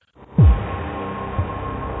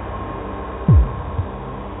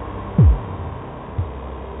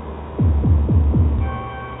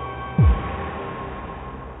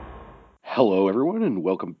Hello, everyone, and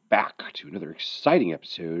welcome back to another exciting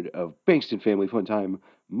episode of Bankston Family Fun Time.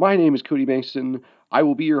 My name is Cody Bankston. I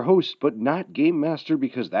will be your host, but not Game Master,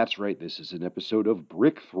 because that's right, this is an episode of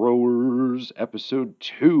Brick Throwers, Episode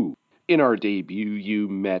 2. In our debut, you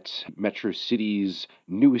met Metro City's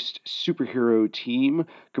newest superhero team,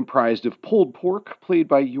 comprised of Pulled Pork, played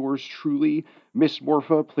by yours truly, Miss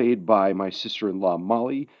Morpha, played by my sister-in-law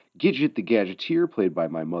Molly, Gidget the Gadgeteer, played by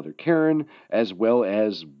my mother Karen, as well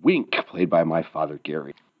as Wink, played by my father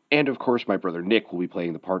Gary. And of course, my brother Nick will be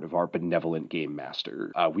playing the part of our benevolent game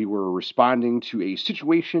master. We were responding to a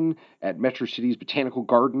situation at Metro City's Botanical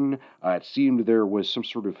Garden. It seemed there was some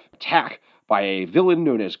sort of attack by a villain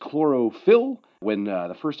known as Chlorophyll. When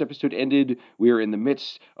the first episode ended, we were in the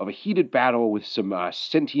midst of a heated battle with some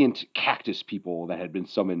sentient cactus people that had been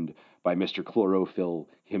summoned by Mr. Chlorophyll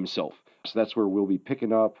himself. So that's where we'll be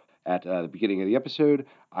picking up at the beginning of the episode.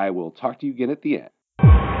 I will talk to you again at the end.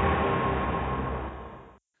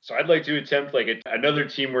 So I'd like to attempt another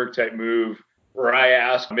teamwork type move where I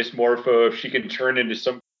ask Miss Morpho if she can turn into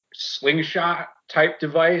some slingshot type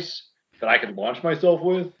device that I can launch myself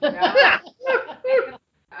with.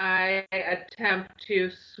 I attempt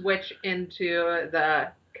to switch into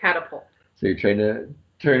the catapult. So you're trying to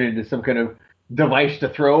turn into some kind of device to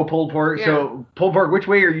throw Pulled Pork? Yeah. So Pulled Pork, which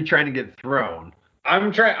way are you trying to get thrown?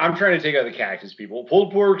 I'm trying to take out the cactus people.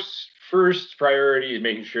 Pulled Pork's first priority is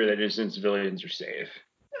making sure that innocent civilians are safe.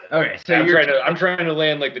 Okay, so I'm trying to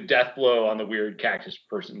land like the death blow on the weird cactus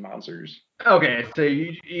person monsters. Okay, so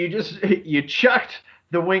you chucked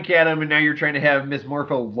the Wink at him, and now you're trying to have Miss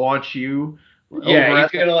Morpho launch you. Yeah,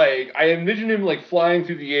 he's gonna I envision him flying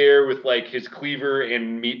through the air with his cleaver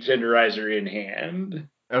and meat tenderizer in hand.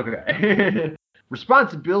 Okay.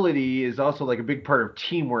 Responsibility is also a big part of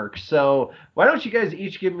teamwork. So why don't you guys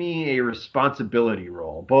each give me a responsibility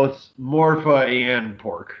roll, both Morpha and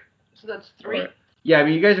Pork. So that's 3. Right. Yeah, I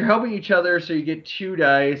mean, you guys are helping each other, so you get 2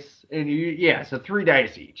 dice, and so 3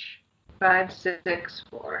 dice each. 5, 6,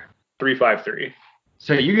 4. 3, 5, 3.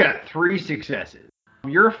 So you got 3 successes.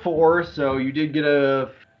 You're 4, so you did get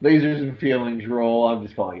a lasers and feelings roll. I'm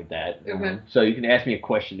just calling it that. Okay. So you can ask me a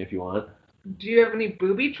question if you want. Do you have any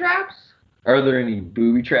booby traps? Are there any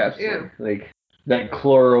booby traps? Yeah. Like that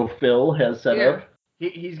Chlorophyll has set Yeah. up?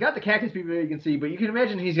 He's got the cactus people you can see, but you can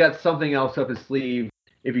imagine he's got something else up his sleeve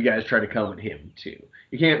if you guys try to come at him too.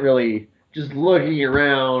 You can't really, just looking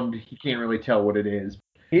around, you can't really tell what it is.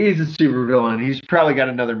 He's a super villain. He's probably got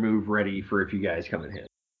another move ready for if you guys come at him.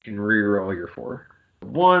 You can re-roll your 4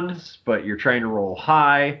 ones, but you're trying to roll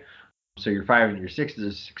high. So your 5 and your 6 is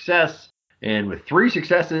a success. And with 3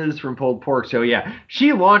 successes from Pulled Pork, so yeah,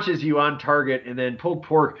 she launches you on target, and then Pulled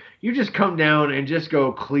Pork, you just come down and just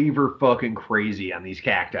go cleaver fucking crazy on these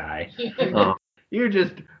cacti. You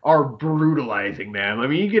just are brutalizing them. I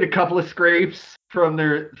mean, you get a couple of scrapes from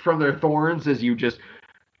their thorns as you just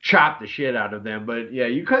chop the shit out of them. But yeah,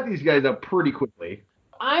 you cut these guys up pretty quickly.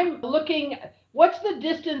 I'm looking. What's the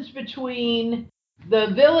distance between the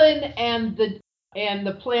villain and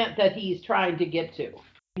the plant that he's trying to get to?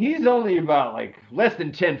 He's only about less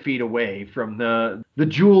than 10 feet away from the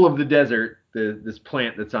jewel of the desert, this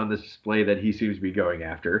plant that's on this display that he seems to be going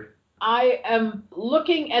after. I am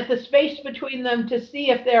looking at the space between them to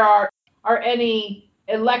see if there are any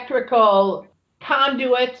electrical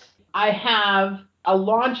conduits. I have a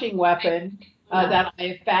launching weapon that I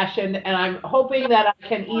have fashioned, and I'm hoping that I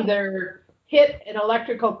can either hit an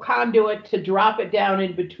electrical conduit to drop it down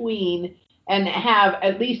in between and have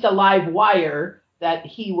at least a live wire that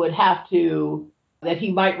he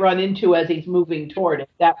might run into as he's moving toward it.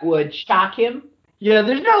 That would shock him. Yeah,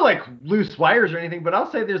 there's no loose wires or anything, but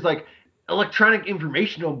I'll say there's electronic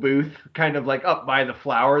informational booth kind of up by the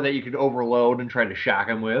flower that you could overload and try to shock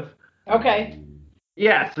him with. Okay.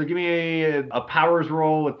 Yeah, so give me a powers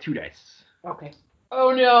roll with 2 dice. Okay.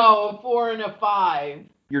 Oh no, a 4 and a 5.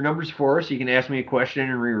 Your number's 4, so you can ask me a question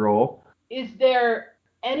and re-roll. Is there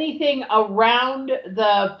anything around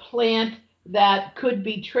the plant that could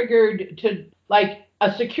be triggered to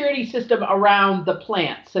a security system around the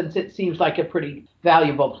plant, since it seems like a pretty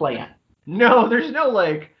valuable plant? No, there's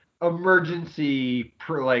no emergency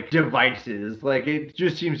devices. It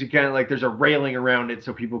just seems to kind of there's a railing around it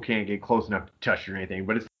so people can't get close enough to touch it or anything,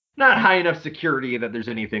 but it's not high enough security that there's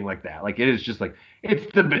anything like that. It is just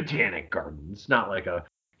it's the Botanic Gardens. It's not a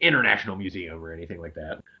international museum or anything like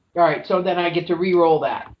that. All right, so then I get to re-roll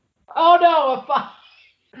that. Oh no, a 5.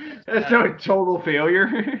 That's a total failure.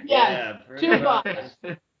 Yes, yeah, 2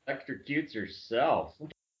 5s. Electrocutes herself.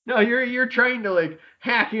 No, you're trying to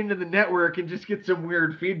hack into the network and just get some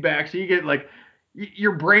weird feedback. So you get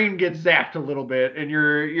your brain gets zapped a little bit, and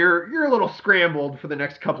you're a little scrambled for the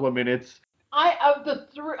next couple of minutes. of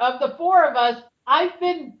the four of us, I've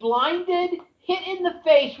been blinded, hit in the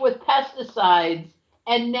face with pesticides,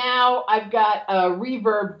 and now I've got a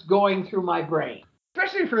reverb going through my brain.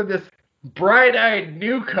 Especially for this bright-eyed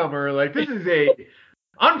newcomer, like this is a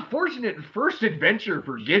unfortunate first adventure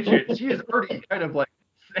for Gidget. She is already kind of like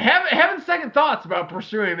having second thoughts about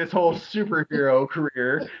pursuing this whole superhero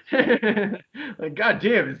career. Like,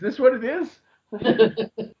 goddamn, is this what it is?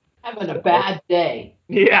 Having a bad day.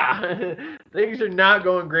 Yeah, things are not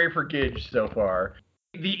going great for Gidge so far.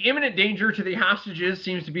 The imminent danger to the hostages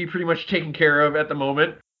seems to be pretty much taken care of at the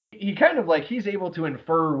moment. He kind of like, he's able to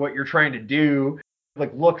infer what you're trying to do,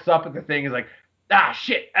 like looks up at the thing, is like, ah,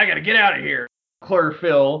 shit, I gotta get out of here.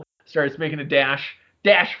 Chlorophyll starts making a dash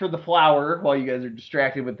for the flower while you guys are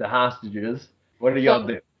distracted with the hostages. What do y'all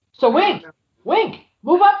do? So Wink,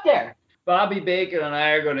 move up there. Bobby Bacon and I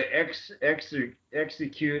are going to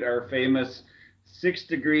execute our famous 6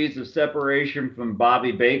 degrees of separation from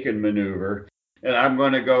Bobby Bacon maneuver. And I'm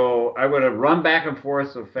going to run back and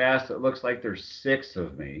forth so fast it looks like there's 6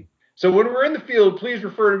 of me. So when we're in the field, please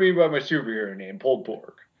refer to me by my superhero name, Pulled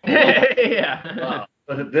Pork. Yeah.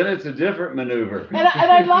 But then it's a different maneuver. And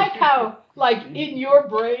I like how, like, in your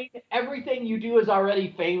brain, everything you do is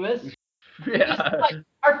already famous. Yeah. Like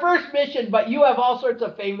our first mission, but you have all sorts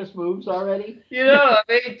of famous moves already. You know, I'm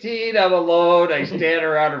 18, I'm alone, I stand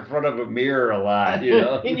around in front of a mirror a lot, you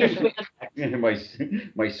know. In your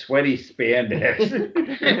spandex. my sweaty spandex.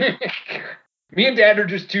 Me and Dad are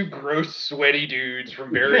just two gross, sweaty dudes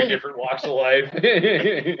from very different walks of life.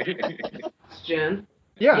 Jen,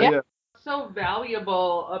 Yeah. what's so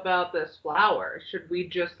valuable about this flower? Should we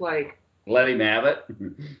just Let him have it.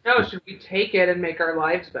 no, should we take it and make our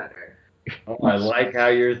lives better? Oh, I like how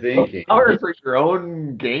you're thinking. Power for your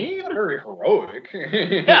own gain? Very heroic.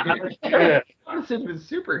 Yeah. It's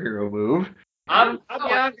a superhero move. I'm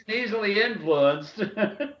young and easily influenced.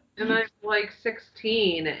 And I'm like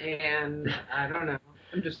 16, and I don't know.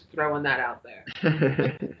 I'm just throwing that out there.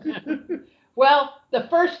 Well, the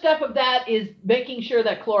first step of that is making sure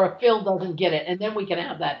that chlorophyll doesn't get it, and then we can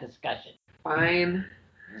have that discussion. Fine.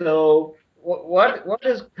 So what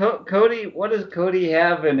does Cody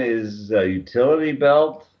have in his utility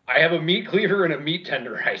belt? I have a meat cleaver and a meat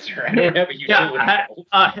tenderizer. I don't have a utility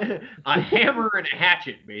belt. A hammer and a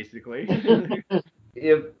hatchet, basically.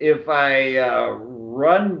 If I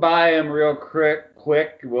run by him real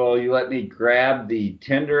quick, will you let me grab the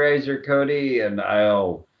tenderizer, Cody, and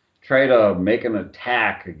I'll try to make an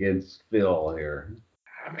attack against Phil here.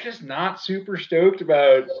 I'm just not super stoked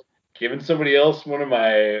about giving somebody else one of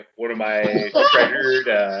my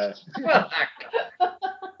treasured.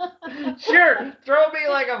 Sure, throw me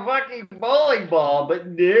like a fucking bowling ball, but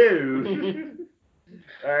no.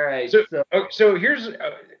 All right. So here's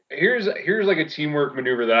like a teamwork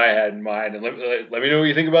maneuver that I had in mind, and let me know what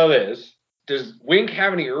you think about this. Does Wink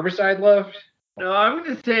have any herbicide left? No, I'm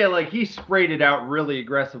going to say, like, he sprayed it out really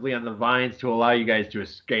aggressively on the vines to allow you guys to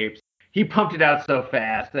escape. He pumped it out so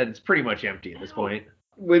fast that it's pretty much empty at this point.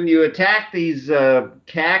 When you attack these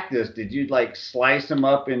cactus, did you, like, slice them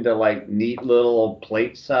up into, like, neat little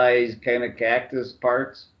plate-sized kind of cactus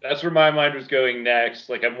parts? That's where my mind was going next.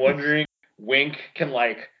 Like, I'm wondering, Wink can,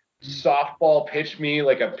 like, softball pitch me,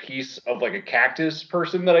 like, a piece of, like, a cactus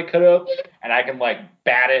person that I cut up, and I can, like,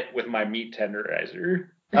 bat it with my meat tenderizer.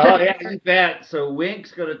 Oh, yeah, you bet. So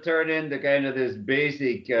Wink's going to turn into kind of this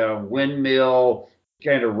basic windmill,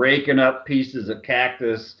 kind of raking up pieces of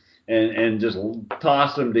cactus and just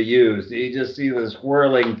toss them to you. So you just see this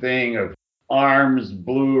whirling thing of arms,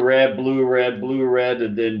 blue, red,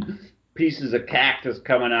 and then pieces of cactus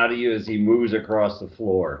coming out of you as he moves across the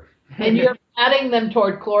floor. And you're adding them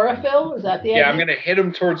toward chlorophyll? Is that the idea? Yeah, I'm going to hit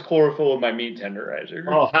him towards chlorophyll with my meat tenderizer.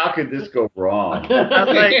 Oh, how could this go wrong?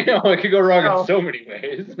 It could go wrong in so many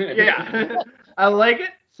ways. Yeah, I like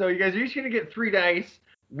it. So you guys are each going to get 3 dice.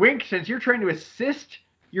 Wink, since you're trying to assist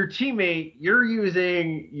your teammate, you're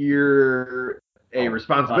using a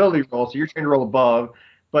responsibility roll, so you're trying to roll above.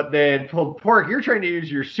 But then Pulled Pork, you're trying to use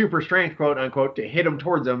your super strength, quote unquote, to hit him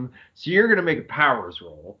towards him. So you're going to make a powers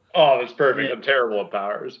roll. Oh, that's perfect. I'm terrible at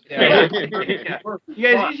powers. Yeah. Yeah.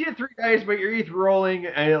 You guys each get 3 dice, but you're each rolling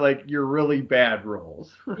like your really bad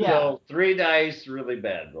rolls. Yeah. So 3 dice, really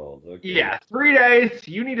bad rolls. Okay. Yeah, 3 dice.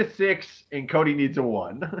 You need a 6, and Cody needs a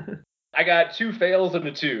 1. I got 2 fails and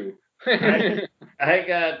a 2. I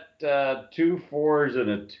got 2 4s and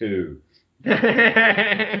a 2.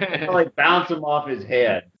 I like bounce him off his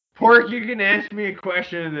head. Pork, you can ask me a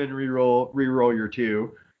question and then re-roll your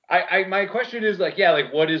 2. My question is like,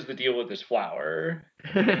 what is the deal with this flower?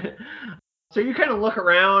 So you kind of look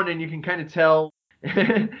around and you can kind of tell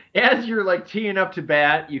As you're like teeing up to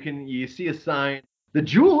bat, you see a sign, the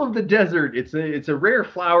jewel of the desert. It's a rare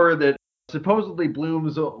flower that supposedly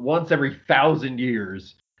blooms once every 1,000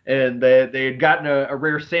 years, and they had gotten a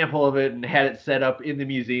rare sample of it and had it set up in the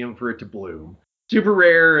museum for it to bloom. Super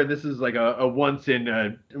rare, and this is like a once in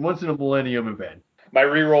a millennium event. My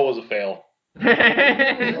reroll was a fail.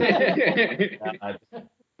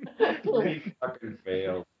 We fucking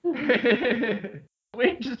failed.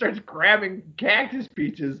 Wayne just starts grabbing cactus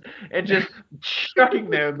peaches and just chucking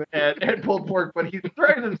them at pulled pork, but he's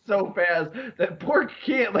throwing them so fast that pork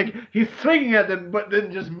can't, like, he's swinging at them, but then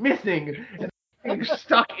just missing, and they're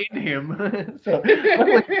stuck in him. So,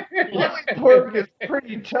 luckily pork is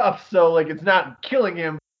pretty tough, so, like, it's not killing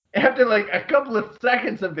him. After, like, a couple of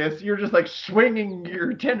seconds of this, you're just, like, swinging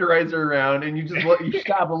your tenderizer around, and you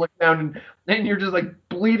stop and look down, and you're just, like,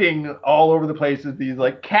 bleeding all over the place as these,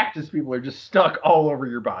 like, cactus people are just stuck all over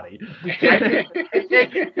your body.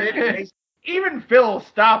 Even Phil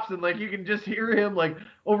stops, and, like, you can just hear him, like,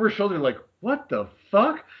 over his shoulder, like, what the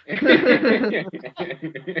fuck?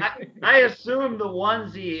 I assume the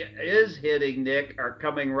ones he is hitting, Nick, are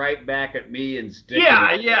coming right back at me and sticking.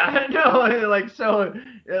 Yeah, no, like, so,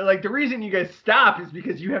 like, the reason you guys stop is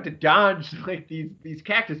because you have to dodge, like, these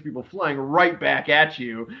cactus people flying right back at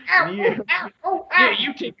you. And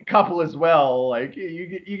you take a couple as well. Like, you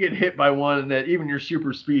get hit by one that even your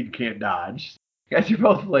super speed can't dodge. Guys, you're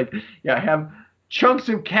both, like, have chunks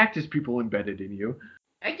of cactus people embedded in you.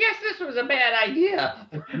 I guess this was a bad idea.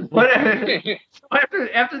 So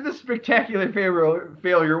after this spectacular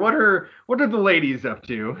failure, what are the ladies up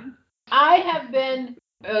to? I have been,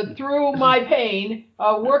 through my pain,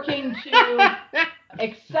 working to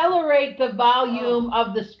accelerate the volume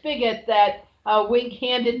of the spigot that Wink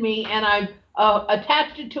handed me, and I've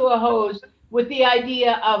attached it to a hose with the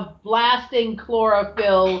idea of blasting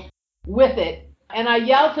chlorophyll with it. And I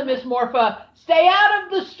yell to Miss Morpha, "Stay out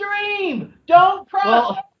of the stream! Don't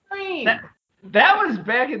cross the stream!" That was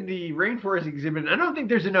back in the rainforest exhibit. I don't think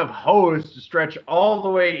there's enough hose to stretch all the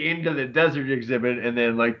way into the desert exhibit and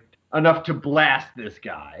then, like, enough to blast this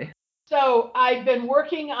guy. So I've been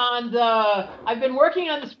working on the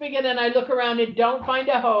spigot, and I look around and don't find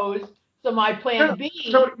a hose. So my plan B.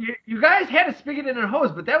 So you guys had a spigot and a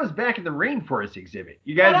hose, but that was back in the rainforest exhibit.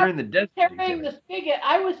 You guys were in the desert carrying exhibit. the spigot.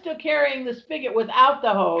 I was still carrying the spigot without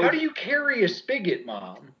the hose. How do you carry a spigot,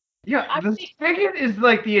 Mom? Yeah, the spigot is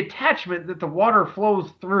like the attachment that the water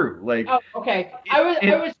flows through. Like. Oh, okay. I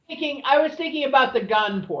was thinking about the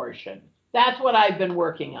gun portion. That's what I've been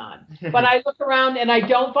working on. But I look around and I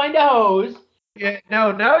don't find a hose. Yeah,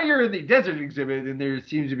 no, now you're in the desert exhibit, and there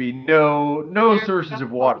seems to be no sources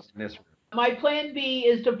of water in this room. My plan B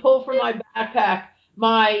is to pull from my backpack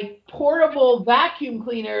my portable vacuum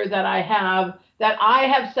cleaner that I have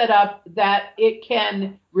set up that it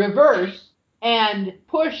can reverse and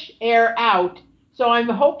push air out. So I'm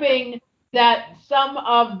hoping that some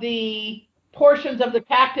of the portions of the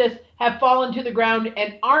cactus have fallen to the ground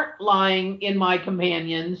and aren't lying in my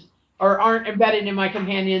companions or aren't embedded in my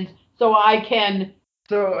companions, so I can.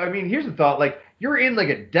 So, I mean, here's the thought. Like, you're in, like,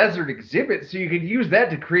 a desert exhibit, so you could use that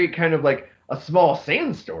to create kind of, like, a small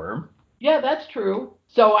sandstorm. Yeah, that's true.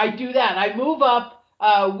 So I do that. I move up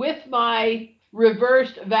with my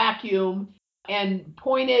reversed vacuum and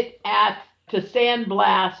point it to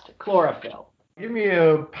sandblast chlorophyll. Give me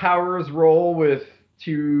a powers roll with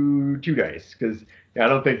two dice, because I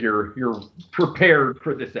don't think you're prepared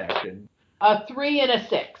for this action. A 3 and a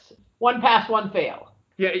 6. 1 pass, 1 fail.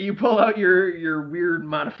 Yeah, you pull out your weird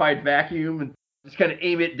modified vacuum and just kind of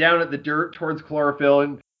aim it down at the dirt towards chlorophyll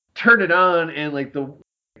and turn it on, and like the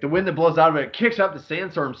wind that blows out of it kicks up the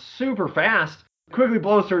sandstorm super fast, quickly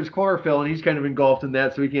blows towards chlorophyll, and he's kind of engulfed in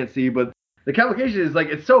that, so he can't see. But the complication is, like,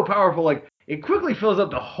 it's so powerful, like, it quickly fills up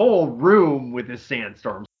the whole room with this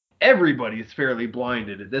sandstorm. Everybody's fairly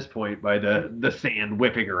blinded at this point by the sand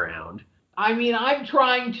whipping around. I mean, I'm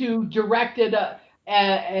trying to direct it,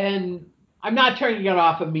 and I'm not turning it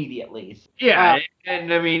off immediately. Yeah,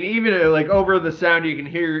 and I mean, even like over the sound, you can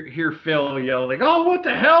hear Phil yell like, "Oh, what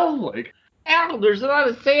the hell!" Like, "Ow, there's a lot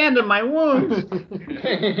of sand in my wounds."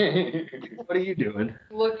 What are you doing?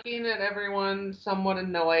 Looking at everyone somewhat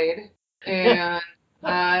annoyed, and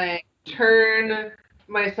I turn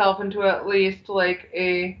myself into at least like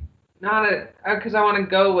because I want to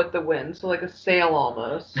go with the wind, so like a sail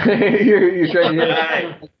almost. you're trying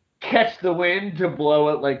to catch the wind to blow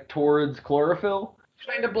it like towards chlorophyll?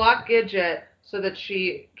 Trying to block Gidget so that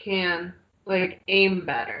she can like aim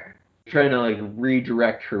better. Trying to like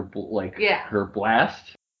redirect her her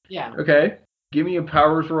blast? Yeah. Okay. Give me a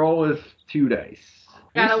powers roll with 2 dice.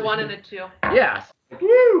 Got a 1 and a 2. Yes.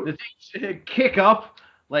 Woo! The things kick up.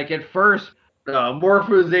 Like at first,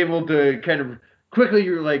 Morpho is able to kind of quickly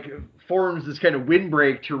forms this kind of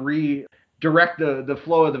windbreak to redirect the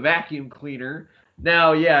flow of the vacuum cleaner.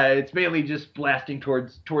 Now, yeah, it's mainly just blasting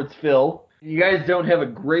towards Phil. You guys don't have a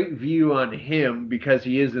great view on him because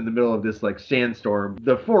he is in the middle of this sandstorm.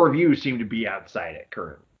 The four of you seem to be outside it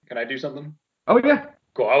currently. Can I do something? Oh yeah.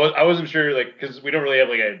 Cool. I wasn't sure because we don't really have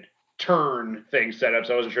a turn thing set up,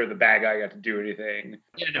 so I wasn't sure the bad guy got to do anything.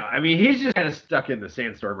 Yeah, no, I mean he's just kind of stuck in the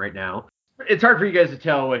sandstorm right now. It's hard for you guys to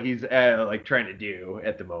tell what he's trying to do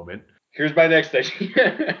at the moment. Here's my next thing.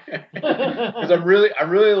 Because I'm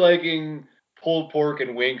really liking pulled pork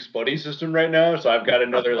and Wink's buddy system right now, so I've got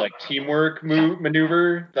another teamwork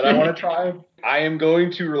maneuver that I want to try. I am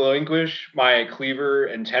going to relinquish my cleaver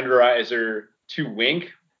and tenderizer to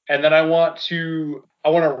Wink, and then I want to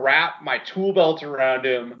wrap my tool belt around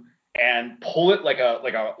him and pull it like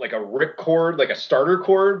a rip cord, like a starter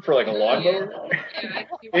cord for a lawnmower.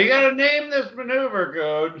 You gotta name this maneuver,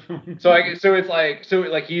 Code. So he's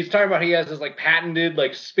talking about he has this patented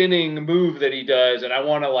spinning move that he does, and I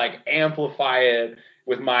want to amplify it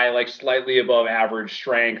with my like slightly above average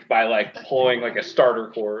strength by like pulling like a starter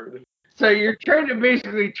cord. So you're trying to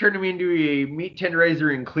basically turn him into a meat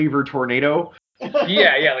tenderizer and cleaver tornado.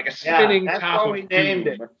 Yeah, like a spinning that's top how of we named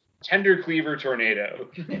doom. it. Tender cleaver tornado.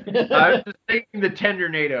 I was just thinking the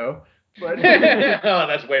tendernado, but Oh,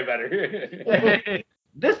 that's way better.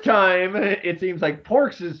 this time it seems like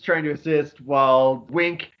Porks is trying to assist while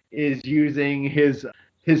Wink is using his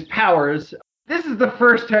powers. This is the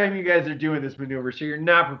first time you guys are doing this maneuver, so you're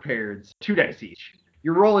not prepared. 2 dice each.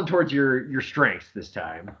 You're rolling towards your strengths this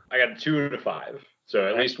time. I got a 2 and a 5, so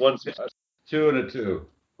at least one success. 2 and a 2.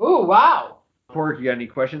 Ooh, wow. Pork, you got any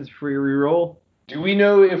questions before you reroll? Do we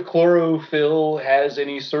know if Chlorophyll has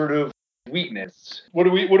any sort of weakness? What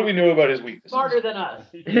do we know about his weaknesses? Smarter than us.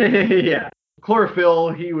 Yeah.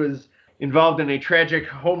 Chlorophyll, he was involved in a tragic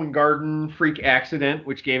home and garden freak accident,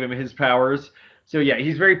 which gave him his powers. So yeah,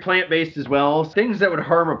 he's very plant-based as well. Things that would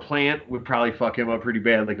harm a plant would probably fuck him up pretty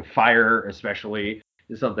bad, like a fire especially,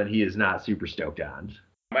 is something he is not super stoked on.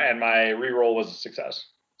 And my reroll was a success.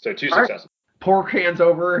 So 2 All right. successes. Pork hands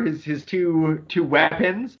over his two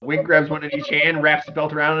weapons. Wink grabs one in each hand, wraps the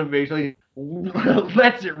belt around him, and basically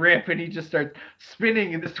lets it rip, and he just starts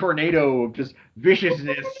spinning in this tornado of just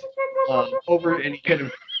viciousness over, and he kind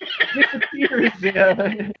of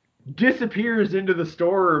disappears into the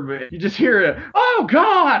storm. You just hear a, "Oh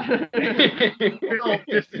God!"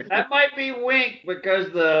 That might be Wink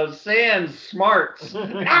because the sand smarts.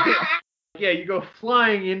 Yeah, you go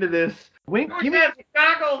flying into this. Wink, give me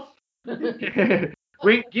goggles.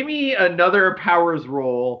 Wink, give me another powers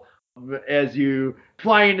roll as you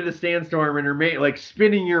fly into the sandstorm and are like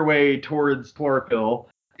spinning your way towards Chlorophyll.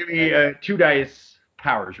 Give me a 2 dice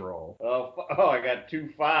powers roll. Oh, I got 2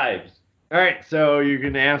 5s. All right, so you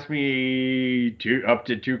can ask me up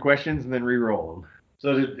to 2 questions and then re-roll them.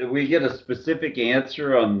 So did we get a specific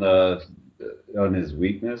answer on his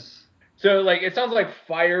weakness? So it sounds like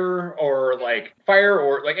fire or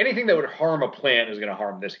anything that would harm a plant is going to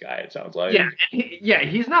harm this guy. It sounds like. Yeah,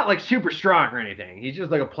 he's not super strong or anything. He's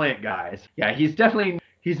just like a plant guy. Yeah, he's not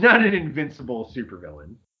an invincible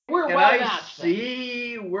supervillain. We're Can well I matched.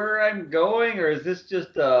 see where I'm going, or is this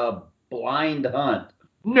just a blind hunt?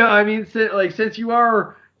 No, I mean, since you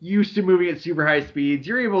are used to moving at super high speeds,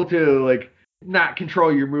 you're able to not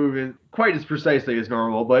control your movement quite as precisely as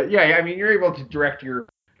normal. But yeah, I mean, you're able to direct your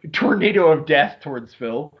tornado of death towards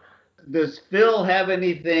Phil. Does Phil have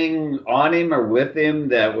anything on him or with him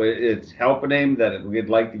that it's helping him that we'd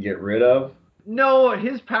like to get rid of? No,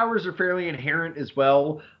 his powers are fairly inherent as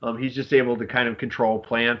well. He's just able to kind of control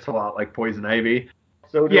plants a lot like poison ivy.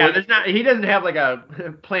 So Yeah, he doesn't have a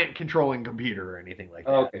plant controlling computer or anything like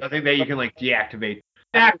that. Okay. Nothing that you can deactivate.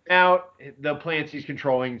 Back out, the plants he's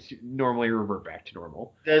controlling normally revert back to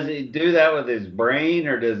normal. Does he do that with his brain,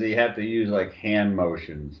 or does he have to use hand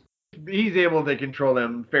motions? He's able to control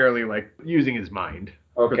them fairly using his mind.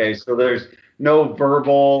 Okay, so there's no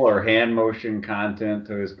verbal or hand motion content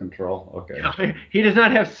to his control. Okay. He does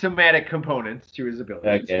not have somatic components to his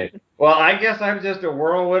abilities. Okay. Well, I guess I'm just a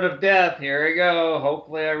whirlwind of death. Here we go.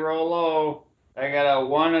 Hopefully I roll low. I got a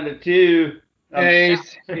 1 and a 2.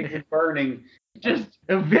 Nice. I'm burning. Just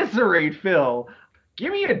eviscerate Phil.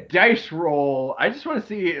 Give me a dice roll. I just want to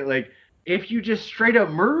see if you just straight up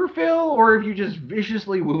murder Phil or if you just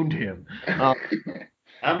viciously wound him. How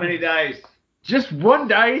many dice? Just 1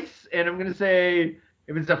 dice, and I'm gonna say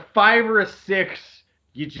if it's a 5 or a 6,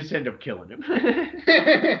 you just end up killing him.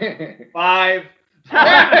 5.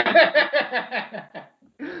 I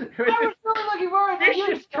was really looking forward to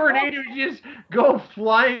Vicious tornado going to just go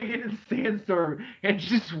flying into the sandstorm and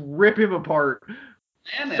just rip him apart.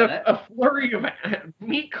 So a flurry of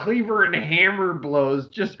meat cleaver and hammer blows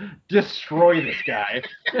just destroy this guy.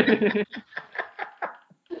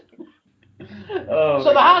 So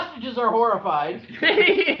the hostages are horrified.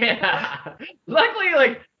 Yeah.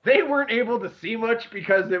 Luckily, they weren't able to see much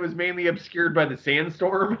because it was mainly obscured by the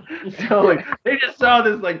sandstorm. So they just saw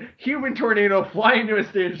this human tornado fly into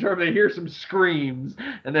a sandstorm. They hear some screams,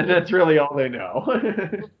 and then that's really all they know.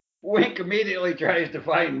 Wink immediately tries to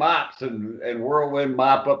find mops and whirlwind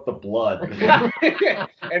mop up the blood.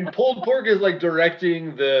 And Pulled Pork is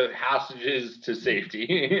directing the hostages to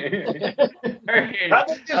safety.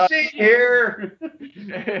 Nothing to see here.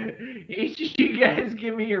 Each of you guys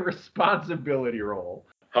give me a responsibility roll.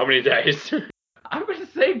 How many dice? I'm going to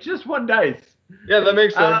say just one dice. Yeah, that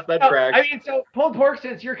makes sense. That tracks. I mean, so Pulled Pork,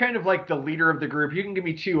 since you're kind of the leader of the group, you can give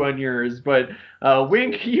me 2 on yours, but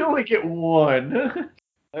Wink, you only get 1.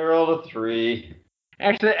 I rolled a 3.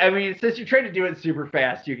 Actually, I mean, since you're trying to do it super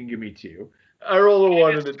fast, you can give me 2. I rolled a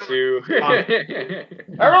 1 and a 2.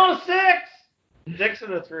 I rolled a 6. 6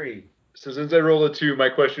 and a 3. So since I rolled a 2, my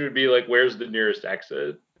question would be where's the nearest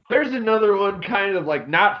exit? There's another one kind of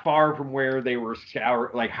not far from where they were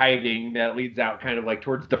hiding that leads out kind of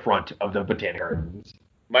towards the front of the Botanic Gardens.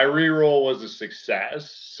 My reroll was a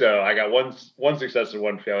success, so I got one success and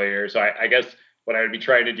 1 failure. So I guess what I would be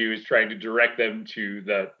trying to do is trying to direct them to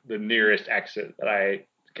the nearest exit that I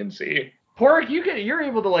can see. Pork, you're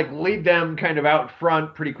able to lead them kind of out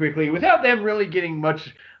front pretty quickly without them really getting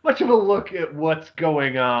much of a look at what's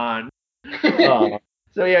going on.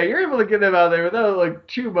 So yeah, you're able to get them out there without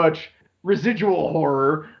too much residual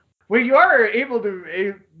horror. When you are able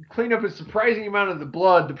to clean up a surprising amount of the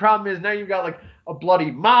blood, the problem is now you've got a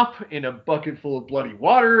bloody mop and a bucket full of bloody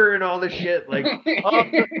water and all this shit. All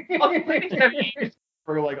the things that you use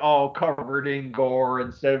are all covered in gore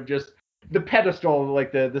instead of just the pedestal,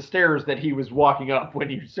 the stairs that he was walking up when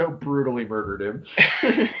you so brutally murdered him.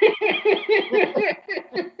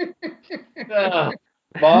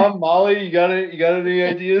 Mom, Molly, you got any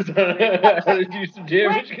ideas on how to do some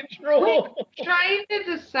damage control? Trying to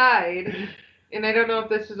decide, and I don't know if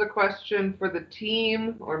this is a question for the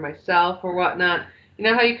team or myself or whatnot. You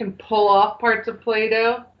know how you can pull off parts of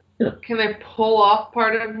Play-Doh? Can I pull off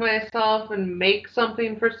part of myself and make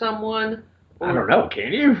something for someone? I don't know,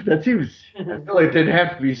 can you? That seems, I feel like there'd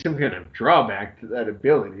have to be some kind of drawback to that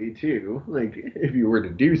ability, too. If you were to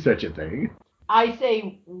do such a thing. I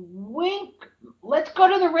say, Wink, let's go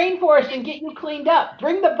to the rainforest and get you cleaned up.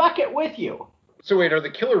 Bring the bucket with you. So wait, are the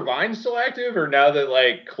killer vines still active, or now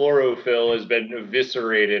that chlorophyll has been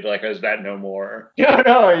eviscerated, is that no more?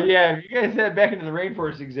 No, yeah. If you guys head back into the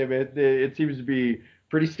rainforest exhibit, it seems to be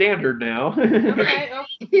pretty standard now.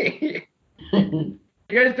 Okay. You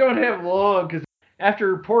guys don't have long, because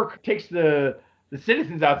after Pork takes the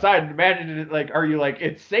citizens outside, and imagine it, are you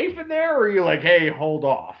it's safe in there, or are you hey, hold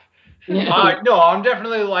off? No, I'm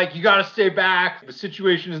definitely you gotta stay back. The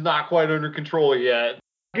situation is not quite under control yet.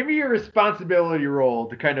 Give me your responsibility roll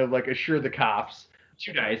to kind of assure the cops.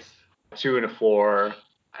 2 dice. 2 and a 4.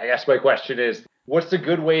 I guess my question is, what's a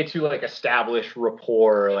good way to establish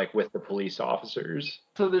rapport with the police officers?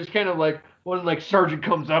 So there's kind of one sergeant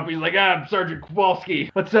comes up, he's I'm Sergeant Kowalski.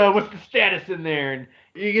 What's the status in there? And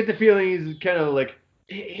you get the feeling he's kind of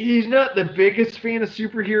he's not the biggest fan of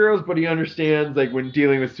superheroes, but he understands when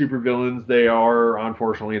dealing with supervillains, they are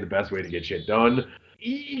unfortunately the best way to get shit done.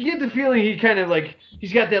 You get the feeling he kind of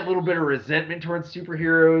he's got that little bit of resentment towards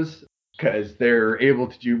superheroes because they're able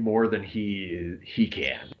to do more than he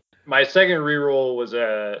can. My second reroll was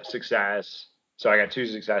a success, so I got 2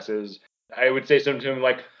 successes. I would say something to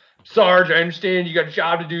him Sarge, I understand you got a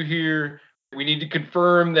job to do here. We need to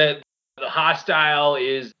confirm that the hostile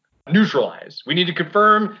is neutralized. We need to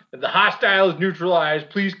confirm that the hostile is neutralized.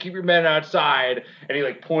 Please keep your men outside. And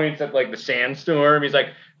he points at the sandstorm. He's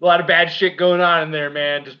a lot of bad shit going on in there,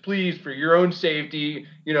 man. Just please, for your own safety,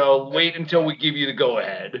 wait until we give you the go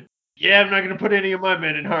ahead. Yeah, I'm not gonna put any of my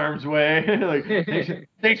men in harm's way.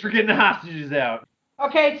 Thanks for getting the hostages out.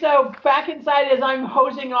 Okay, so back inside as I'm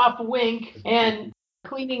hosing off Wink and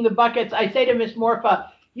cleaning the buckets, I say to Miss Morpha,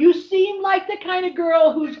 you seem like the kind of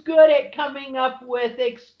girl who's good at coming up with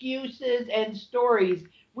excuses and stories.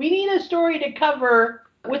 We need a story to cover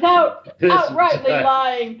without outrightly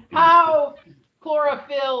lying how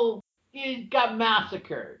chlorophyll got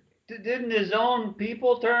massacred. Didn't his own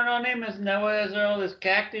people turn on him? Isn't that why there's all this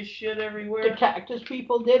cactus shit everywhere? The cactus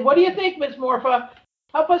people did. What do you think, Miss Morpha?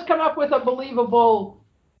 Help us come up with a believable,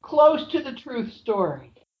 close to the truth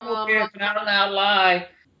story. Okay, not an outlie.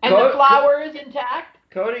 And the flower is intact?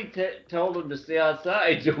 Cody told him to stay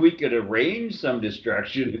outside so we could arrange some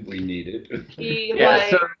destruction if we needed. He Yeah,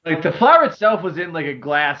 so like the flower itself was in like a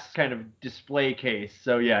glass kind of display case,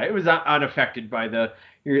 so yeah, it was unaffected by the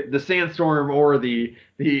sandstorm or the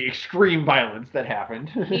extreme violence that happened.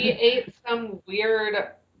 he ate some weird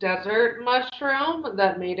desert mushroom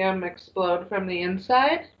that made him explode from the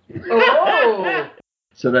inside. Oh.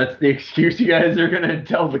 So that's the excuse you guys are gonna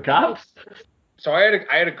tell the cops? So I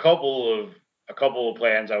had a couple of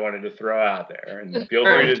plans I wanted to throw out there, and feel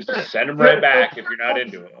free to just send them right back if you're not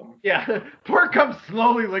into them. Yeah, Pork comes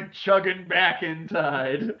slowly like chugging back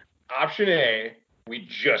inside. Option A, we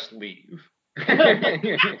just leave.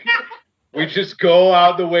 We just go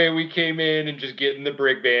out the way we came in and just get in the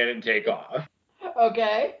brick van and take off.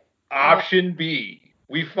 Okay. Option B,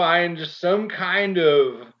 we find some kind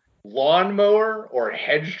of lawnmower or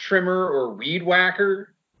hedge trimmer or weed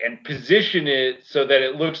whacker and position it so that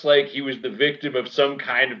it looks like he was the victim of some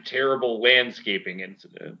kind of terrible landscaping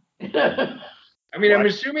incident. I mean, I'm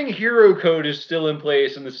assuming hero code is still in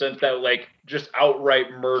place in the sense that, like, just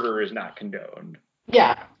outright murder is not condoned.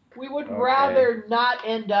 Yeah. We would Okay. rather not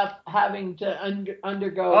end up having to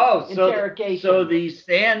undergo interrogation. So the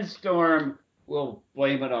sandstorm, we'll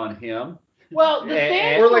blame it on him. Well, the Or,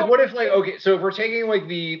 sandstorm... Or like, what if, like, okay, so if we're taking like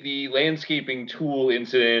the landscaping tool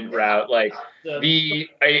incident route, like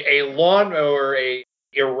a lawnmower, a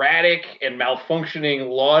erratic and malfunctioning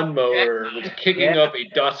lawnmower was kicking up a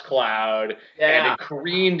dust cloud and it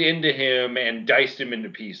careened into him and diced him into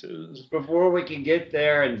pieces. Before we can get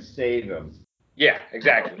there and save him. Yeah,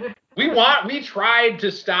 exactly. We tried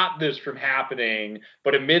to stop this from happening,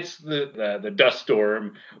 but amidst the dust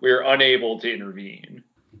storm, we were unable to intervene.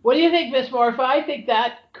 What do you think, Miss Morph? I think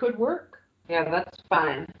that could work. Yeah, that's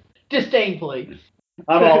fine. Disdainfully.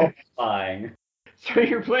 I'm all fine. So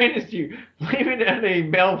your plan is to blame it on a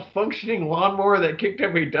malfunctioning lawnmower that kicked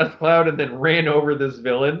up a dust cloud and then ran over this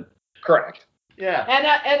villain? Correct. Yeah.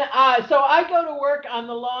 And so I go to work on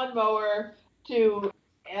the lawnmower to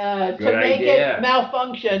make idea. it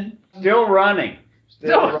malfunction. Still running.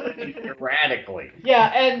 Still running erratically. Yeah,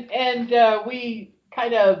 and we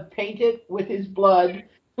kind of paint it with his blood.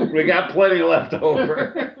 We got plenty left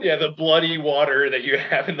over. Yeah, the bloody water that you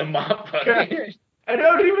have in the mop bucket. I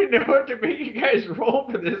don't even know what to make you guys roll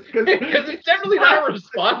for this because it's definitely not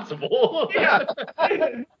responsible. Yeah.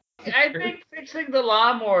 I think fixing the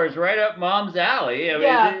lawnmower is right up Mom's alley. I mean,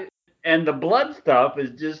 Yeah. And the blood stuff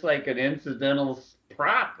is just like an incidental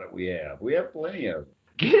prop that we have. We have plenty of it.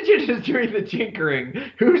 Gidget is doing the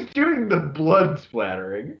tinkering. Who's doing the blood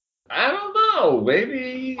splattering? I don't know.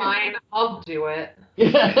 Maybe. Fine, I'll do it.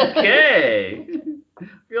 Okay. I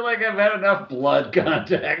feel like I've had enough blood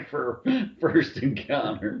contact for first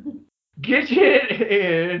encounter. Gidget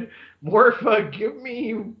and Morpha, give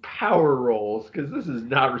me power rolls because this is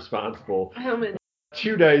not responsible. How many?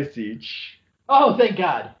 2 dice each. Oh, thank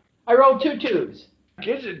God. I rolled 2 2s.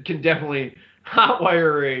 Gidget can definitely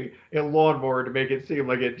hotwire a lawnmower to make it seem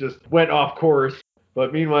like it just went off course.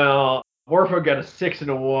 But meanwhile, Morpho got a 6 and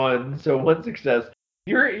a 1, so 1 success.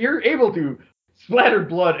 You're able to splatter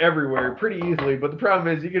blood everywhere pretty easily, but the problem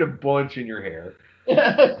is you get a bunch in your hair.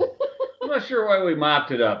 I'm not sure why we mopped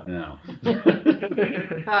it up now.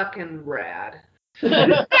 Fucking rad.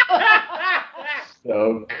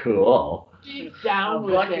 So cool. Deep down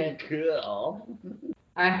with Fucking it. cool.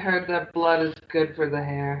 I heard that blood is good for the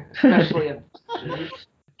hair, especially if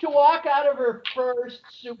To walk out of her first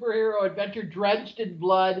superhero adventure drenched in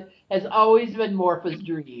blood has always been Morpha's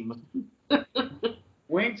dream.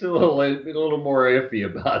 Wink's a little more iffy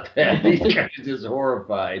about that. He's kind of just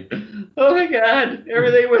horrified. Oh my God,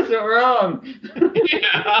 everything was so wrong.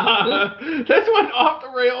 Yeah. This went off the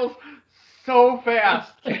rails so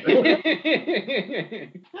fast. I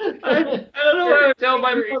don't know how to tell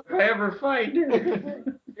my mother if I ever find her.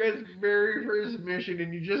 You guys' very first mission,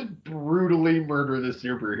 and you just brutally murder the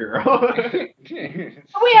superhero.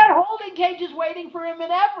 We had holding cages waiting for him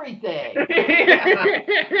and everything.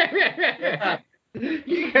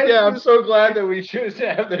 Yeah, I'm so glad that we chose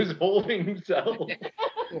to have those holding cells.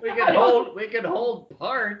 We could hold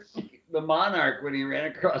parts. The Monarch when he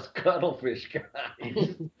ran across Cuttlefish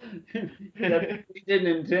guys. We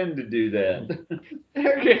didn't intend to do that.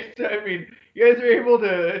 Okay, so I mean, you guys are able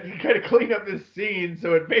to kind of clean up this scene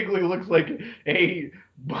so it vaguely looks like a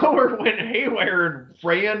mower went haywire and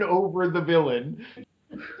ran over the villain.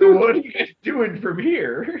 So what are you guys doing from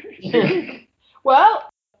here? Well,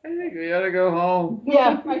 I think we ought to go home.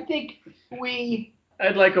 yeah, I think we...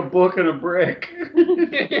 I'd like a book and a brick.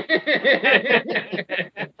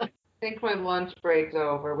 I think my lunch break's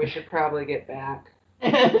over. We should probably get back.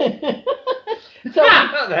 So,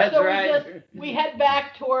 That's so right. we head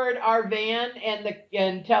back toward our van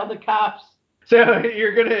and tell the cops. So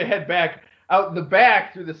you're gonna head back out the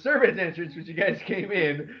back through the service entrance, which you guys came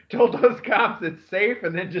in, told those cops it's safe,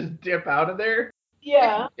 and then just dip out of there.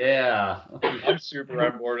 Yeah. Yeah. I'm super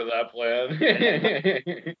on board with that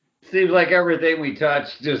plan. Seems like everything we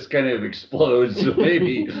touch just kind of explodes. So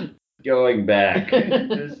maybe going back,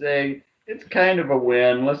 just saying it's kind of a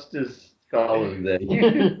win. Let's just call it a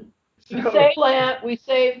day. We save plant. We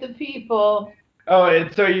save the people. Oh,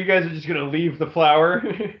 and so you guys are just gonna leave the flower?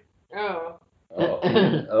 Oh,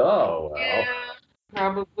 Oh, well. yeah,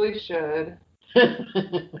 probably should.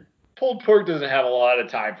 Pulled pork doesn't have a lot of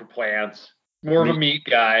time for plants. More of a meat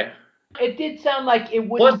guy. It did sound like it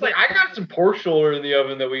wouldn't. Plus, like, I got some pork shoulder in the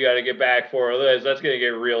oven that we got to get back for. Otherwise, that's gonna get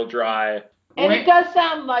real dry. And it does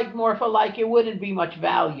sound like Morpha, like it wouldn't be much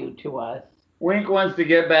value to us. Wink wants to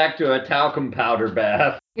get back to a talcum powder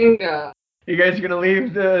bath. Yeah. You guys are gonna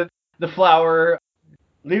leave the flower,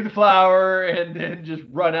 and then just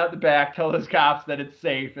run out the back, tell those cops that it's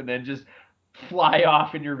safe, and then just fly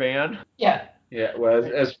off in your van. Yeah. Yeah, well,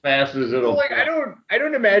 as fast as it'll. Like, I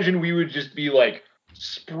don't imagine we would just be like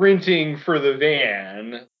sprinting for the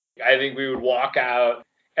van. I think we would walk out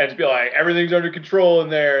and just be like, everything's under control in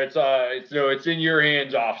there. It's in your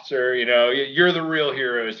hands, officer. You know, you're the real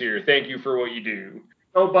heroes here. Thank you for what you do.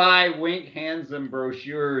 Go by. Wink hands them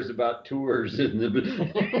brochures about tours in the.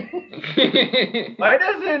 Why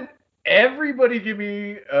doesn't everybody give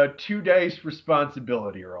me a 2 dice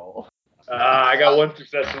responsibility roll? I got 1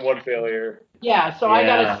 success and 1 failure. Yeah, so I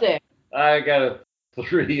got a 6. I got a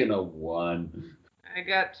 3 and a 1. I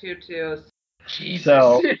got 2 twos. Jesus.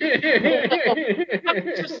 So,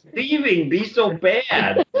 Just leaving. Be so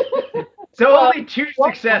bad. so only 2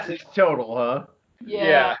 successes total, huh?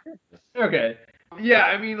 Yeah. Okay. Yeah,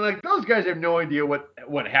 I mean, like, those guys have no idea what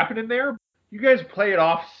happened in there. You guys play it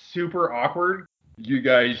off super awkward. You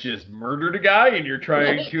guys just murdered a guy and you're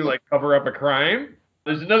trying to, like, cover up a crime.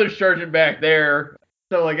 There's another sergeant back there.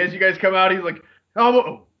 So, like, as you guys come out, he's like,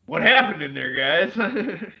 oh, what happened in there, guys?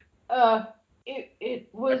 It A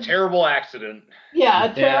was terrible accident.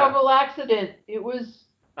 a terrible accident. It was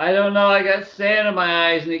I don't know. I got sand in my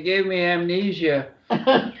eyes and it gave me amnesia.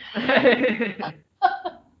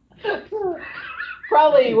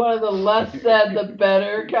 probably one of the less said the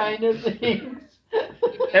better kind of things.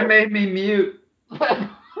 It made me mute.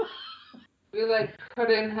 We like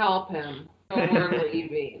couldn't help him, so we're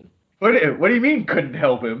leaving. What do you mean couldn't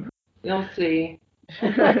help him? You'll see.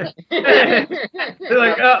 They're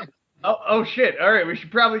like, oh shit, all right, we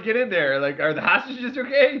should probably get in there. Like, are the hostages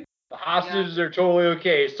okay? The hostages are totally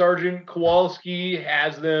okay. Sergeant Kowalski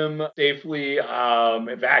has them safely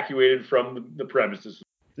evacuated from the premises.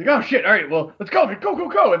 Like, oh shit, all right, well, let's go.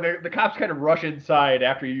 And the cops kind of rush inside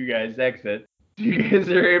after you guys exit. You guys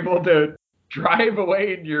are able to drive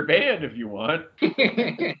away in your van if you want.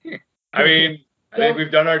 I mean, I think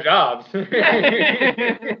we've done our jobs.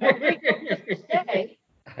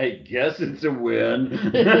 I guess it's a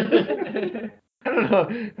win. I don't know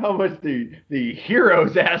how much the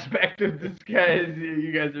heroes aspect of this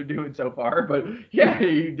you guys are doing so far, but yeah,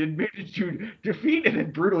 you did manage to defeat and then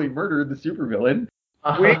brutally murder the supervillain.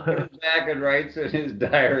 Wink goes back and writes in his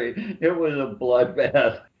diary, it was a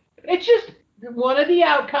bloodbath. It's just one of the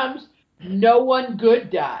outcomes. No one good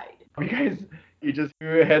died. You just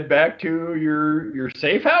head back to your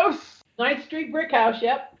safe house? 9th Street Brick House,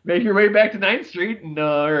 yep. Make your way back to 9th Street and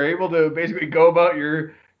are able to basically go about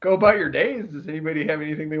your days. Does anybody have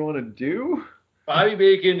anything they want to do? Bobby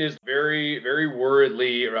Bacon is very, very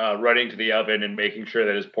worriedly running to the oven and making sure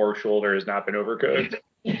that his pork shoulder has not been overcooked.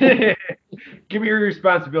 Give me your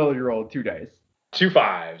responsibility roll, 2 dice. 2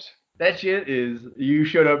 5s. That shit is, you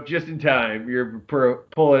showed up just in time. You're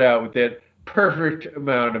pull it out with that perfect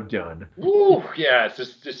amount of done. Woo! Yeah, it's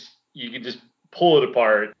just you can just pull it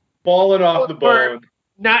apart, falling off the bone.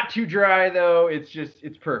 Not too dry though. It's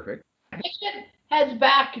perfect. Bacon heads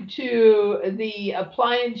back to the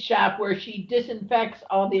appliance shop where she disinfects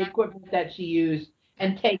all the equipment that she used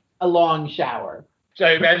and takes a long shower. So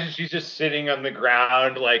I imagine she's just sitting on the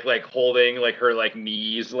ground, like holding like her like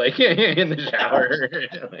knees, like in the shower.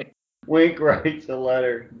 Wink writes a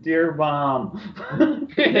letter. Dear Mom.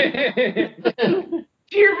 Dear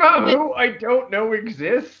Mom, who I don't know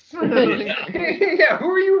exists. Yeah, who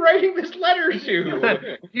are you writing this letter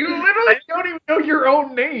to? You literally don't even know your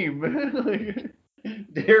own name.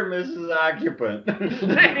 Dear Mrs. Occupant.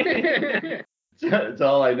 That's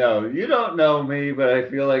all I know. You don't know me, but I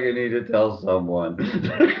feel like I need to tell someone.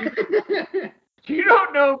 You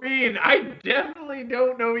don't know me, and I definitely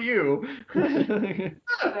don't know you.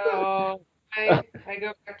 So I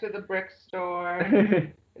go back to the brick store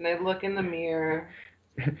and I look in the mirror.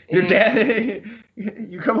 Your dad,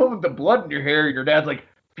 you come home with the blood in your hair, and your dad's like,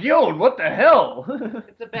 Fionn, what the hell?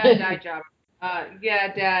 It's a bad dye job.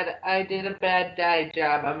 Yeah, Dad, I did a bad dye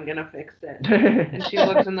job. I'm gonna fix it. And she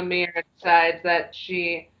looks in the mirror and decides that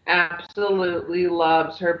she absolutely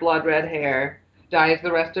loves her blood red hair. Dyes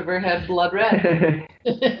the rest of her head blood red.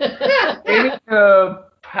 Maybe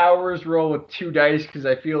powers roll with 2 dice because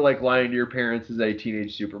I feel like lying to your parents is a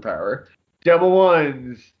teenage superpower. Double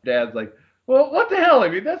ones. Dad's like, well, what the hell? I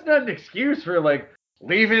mean, that's not an excuse for like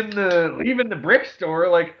leaving the brick store.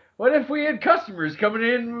 Like, what if we had customers coming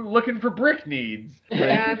in looking for brick needs?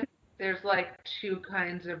 Dad, there's like 2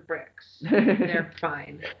 kinds of bricks. They're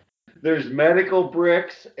fine. There's medical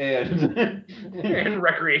bricks and And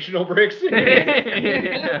recreational bricks.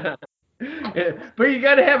 Yeah. But you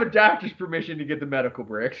got to have a doctor's permission to get the medical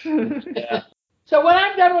bricks. yeah. So when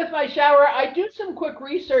I'm done with my shower, I do some quick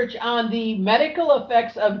research on the medical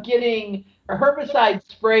effects of getting a herbicide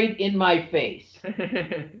sprayed in my face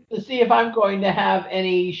to see if I'm going to have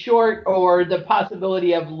any short or the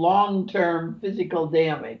possibility of long-term physical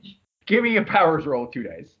damage. Give me a powers roll with 2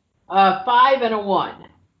 dice. 5 and a 1.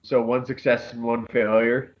 So 1 success and 1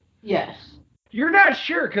 failure. Yes. You're not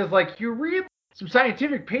sure because like you read some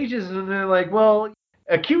scientific pages and they're like, well,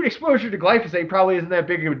 acute exposure to glyphosate probably isn't that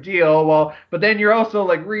big of a deal. Well, but then you're also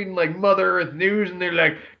like reading like Mother Earth News and they're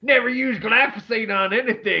like, never use glyphosate on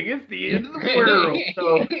anything. It's the end of the world.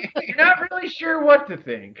 So you're not really sure what to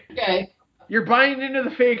think. Okay. You're buying into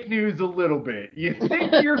the fake news a little bit. You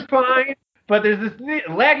think you're fine, but there's this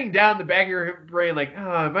lagging down the back of your brain like,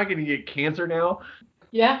 oh, am I going to get cancer now?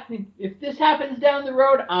 Yeah, if this happens down the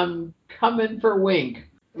road, I'm coming for Wink.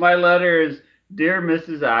 My letter is, Dear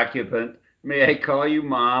Mrs. Occupant, may I call you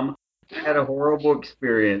Mom? I had a horrible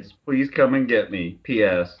experience. Please come and get me.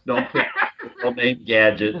 P.S. Don't put my name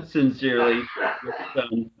Gadget. Sincerely, your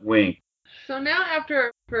son, Wink. So now after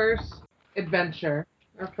our first adventure,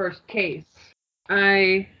 our first case,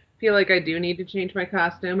 I feel like I do need to change my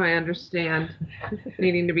costume. I understand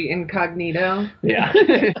needing to be incognito. Yeah.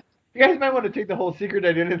 You guys might want to take the whole secret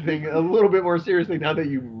identity thing a little bit more seriously now that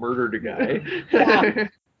you murdered a guy. Yeah.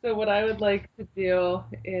 So what I would like to do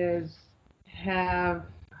is have,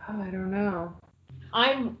 I don't know.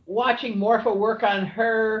 I'm watching Morpha work on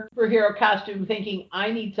her superhero costume thinking I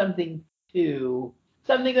need something too.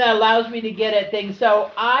 Something that allows me to get at things.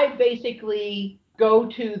 So I basically go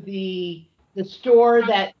to the store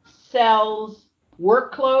that sells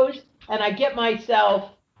work clothes and I get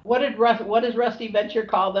myself, what does Rusty Venture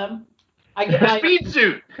call them? I get my Speed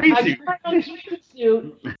suit. I get my own speed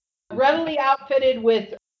suit readily outfitted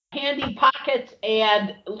with handy pockets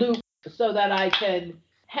and loops so that I can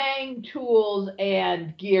hang tools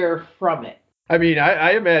and gear from it. I mean,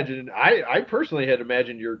 I imagine, I personally had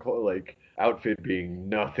imagined your like outfit being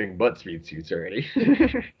nothing but speed suits already.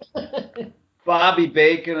 Bobby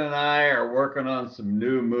Bacon and I are working on some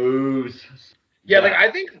new moves. Yeah, like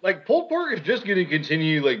I think like pulled pork is just gonna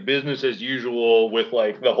continue like business as usual with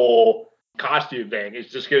like the whole costume thing.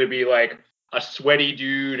 It's just gonna be like a sweaty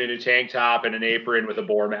dude in a tank top and an apron with a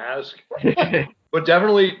boar mask. But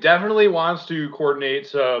definitely wants to coordinate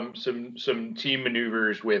some team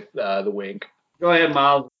maneuvers with the Wink. Go ahead,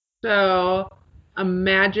 Miles. So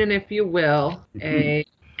imagine, if you will, a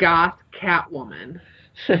goth Catwoman.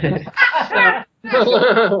 I'm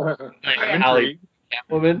intrigued.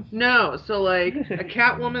 Catwoman? No, so like a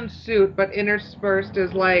Catwoman suit, but interspersed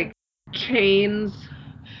is like chains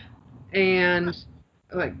and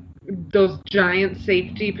like those giant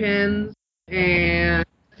safety pins, and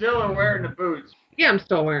Still are wearing the boots. yeah, I'm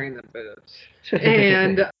still wearing the boots,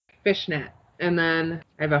 and fishnet, and then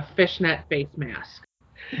I have a fishnet face mask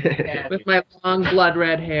with my long blood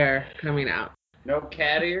red hair coming out. No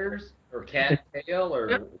cat ears or cat tail or.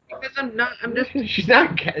 No, because I'm just She's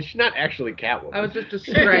not actually Catwoman. I was just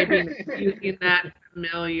describing using that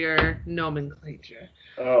familiar nomenclature.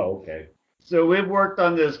 Oh, okay. So we've worked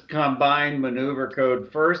on this combined maneuver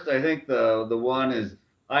code. First, I think the one is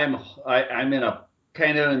I'm in a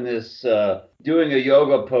kind of in this doing a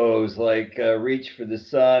yoga pose, like reach for the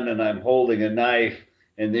sun, and I'm holding a knife,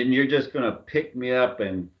 and then you're just gonna pick me up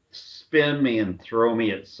and spin me and throw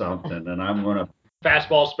me at something, and I'm gonna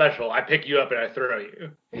Fastball special. I pick you up and I throw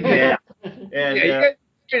you. yeah. And Yeah,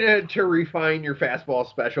 you guys to refine your fastball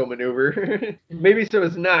special maneuver. Maybe so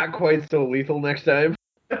it's not quite so lethal next time.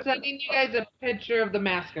 I'm sending you guys a picture of the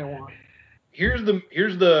mask I want. Here's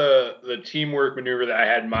the teamwork maneuver that I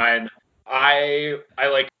had in mind. I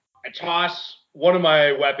toss one of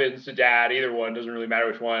my weapons to Dad, either one, doesn't really matter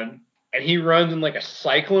which one, and he runs in like a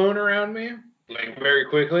cyclone around me, like very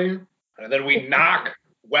quickly. and then we knock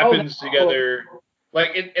weapons together.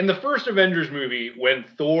 Like in the first Avengers movie, when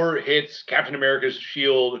Thor hits Captain America's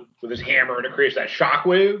shield with his hammer and it creates that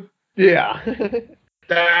shockwave, Yeah.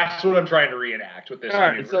 that's what I'm trying to reenact with this. All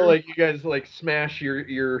right, universe. so like you guys like smash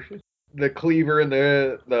your the cleaver and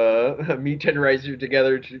the meat tenderizer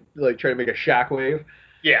together to like try to make a shockwave.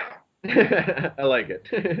 Yeah. I like it.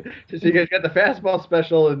 So you guys got the fastball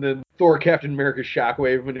special and then Thor Captain America's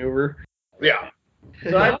shockwave maneuver. Yeah.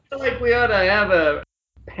 So I feel like we ought to have a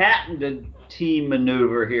patented team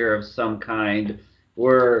maneuver here of some kind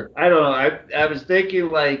where, I don't know, I was thinking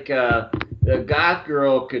like the goth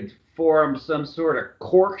girl could form some sort of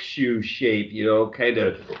corkscrew shape,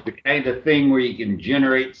 the kind of thing where you can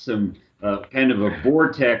generate some kind of a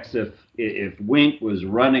vortex if Wink was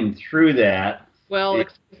running through that. Well,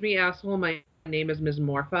 excuse me, asshole. My name is Ms.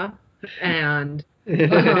 Morpha. And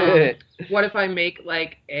what if I make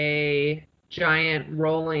like a giant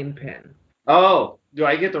rolling pin? Oh, do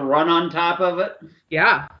I get to run on top of it?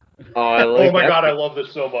 Yeah. Oh, I like Oh my that. god, I love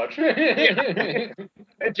this so much. A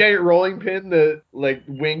giant rolling pin that like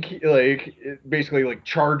Wink like it basically like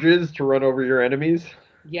charges to run over your enemies.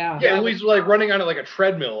 Yeah. Yeah, at least like running on it like a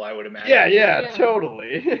treadmill, I would imagine. Yeah, Yeah.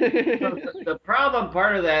 totally. The problem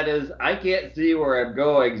part of that is I can't see where I'm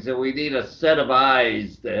going, so we need a set of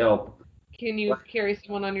eyes to help. Can you carry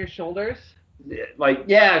someone on your shoulders? Like,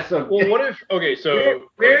 yeah, so Well, what if? Okay, so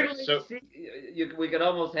weirdly, so we could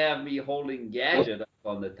almost have me holding Gadget up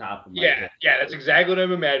on the top of my yeah, head. yeah, that's exactly what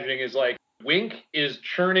I'm imagining. Is like Wink is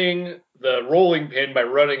churning the rolling pin by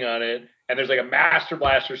running on it, and there's like a Master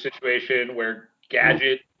Blaster situation where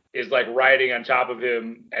Gadget is like riding on top of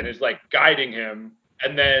him and is like guiding him,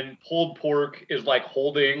 and then Pulled Pork is like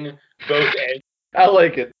holding both ends. I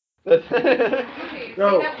like it. Okay,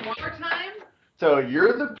 So- say that one more time. So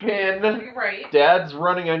you're the pin. You're right. Dad's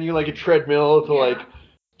running on you like a treadmill to Yeah. like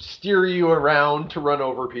steer you around to run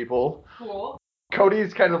over people. Cool.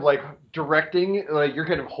 Cody's kind of like directing, like you're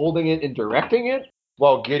kind of holding it and directing it,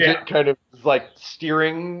 while Gidget Yeah. kind of is like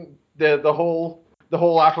steering the whole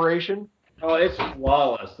operation. Oh, it's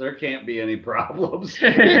flawless. There can't be any problems.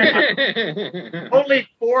 Yeah, Only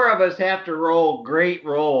 4 of us have to roll great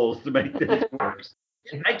rolls to make this work.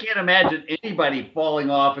 I can't imagine anybody falling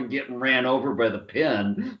off and getting ran over by the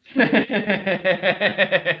pin.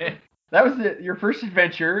 That was your first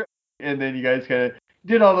adventure, and then you guys kind of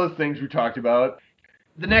did all those things we talked about.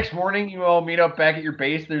 The next morning, you all meet up back at your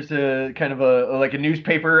base. There's a kind of a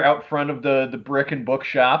newspaper out front of the brick and book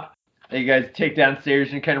shop that you guys take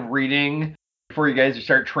downstairs and kind of reading before you guys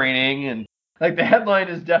start training. And like the headline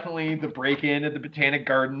is definitely the break-in at the Botanic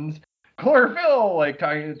Gardens. Chlorophyll, like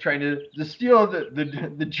trying to steal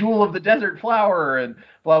the jewel of the desert flower, and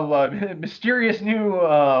blah blah blah. Mysterious new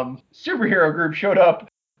superhero group showed up.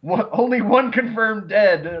 Only one confirmed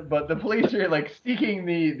dead, but the police are like seeking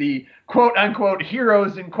the quote unquote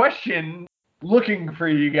heroes in question, looking for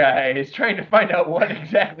you guys, trying to find out what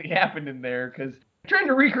exactly happened in there, because trying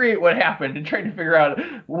to recreate what happened and trying to figure out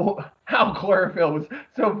how Chlorophyll was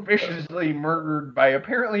so viciously murdered by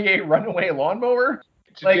apparently a runaway lawnmower.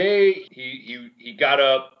 Today he got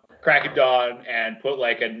up, crack of dawn, and put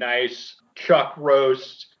like a nice chuck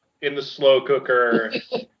roast in the slow cooker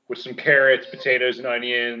with some carrots, potatoes, and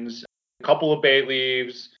onions, a couple of bay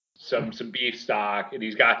leaves, some beef stock, and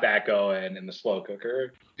he's got that going in the slow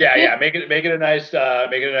cooker. Yeah, make it a nice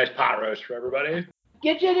pot roast for everybody.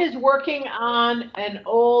 Gidget is working on an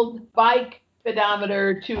old bike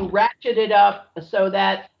speedometer to ratchet it up so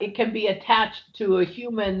that it can be attached to a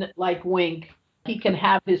human like Wink. He can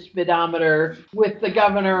have his speedometer with the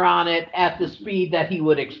governor on it at the speed that he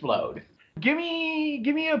would explode. Give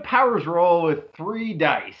me a powers roll with 3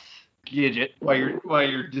 dice, Gidget, while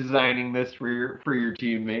you're designing this for your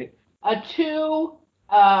teammate. A 2,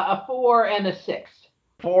 a 4, and a 6.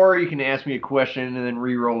 4, you can ask me a question and then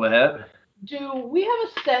re-roll that. Do we have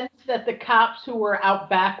a sense that the cops who were out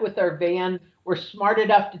back with our van were smart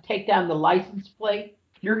enough to take down the license plate?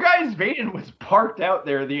 Your guy's van was parked out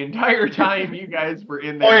there the entire time you guys were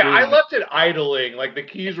in there. Oh yeah, I left it idling, like the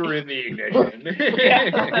keys were in the ignition.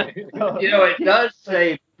 It does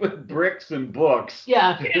say bricks and books.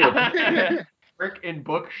 Yeah. Brick and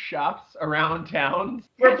book shops around town.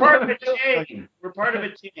 We're part of a chain. We're part of a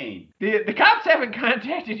chain. The cops haven't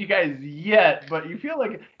contacted you guys yet, but you feel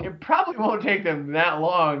like it probably won't take them that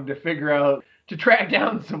long to track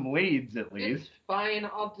down some leads at It's least. fine.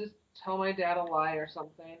 I'll just tell my dad a lie or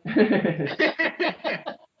something.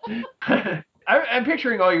 I'm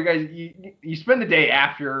picturing all you guys. You spend the day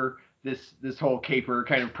after this whole caper,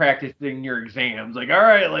 kind of practicing your exams. Like, all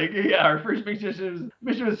right, like yeah, our first mission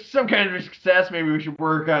was some kind of a success. Maybe we should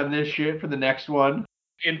work on this shit for the next one.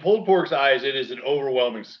 In Pulled Pork's eyes, it is an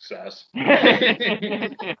overwhelming success.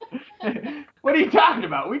 What are you talking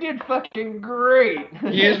about? We did fucking great.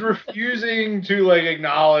 He is refusing to like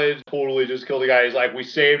acknowledge totally just killed the guy. He's like, we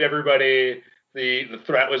saved everybody. The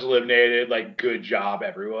threat was eliminated. Like, good job,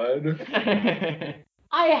 everyone.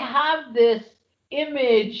 I have this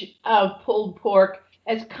image of Pulled Pork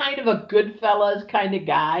as kind of a Goodfellas kind of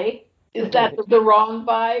guy. Is that the wrong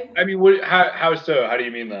vibe? I mean, what? How so? How do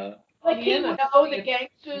you mean that? Like he Yeah, know the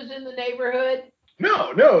gangsters in the neighborhood.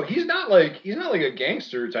 No, he's not like a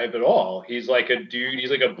gangster type at all. He's like a dude.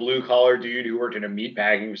 He's like a blue collar dude who worked in a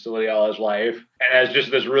meatpacking facility all his life and has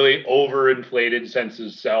just this really overinflated sense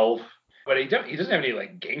of self. But he doesn't have any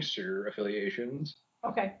like gangster affiliations.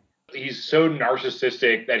 Okay. He's so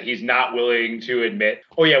narcissistic that he's not willing to admit,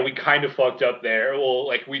 oh yeah, we kind of fucked up there. Well,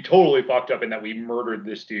 like we totally fucked up in that we murdered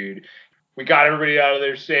this dude. We got everybody out of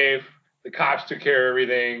there safe. The cops took care of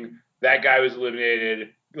everything. That guy was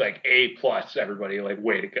eliminated. Like A+, everybody. Like,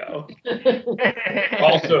 way to go.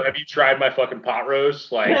 Also, have you tried my fucking pot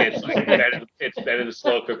roast? Like, it's been in the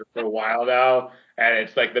slow cooker for a while now, and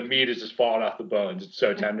it's like the meat is just falling off the bones. It's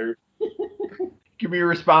so tender. Give me a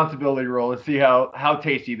responsibility roll and see how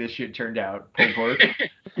tasty this shit turned out. Pulled pork.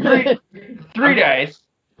 Three dice.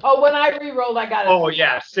 Oh, when I re-rolled, I got it. Oh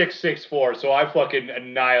yeah, 664. So I fucking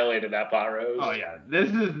annihilated that pot roast. Oh yeah, this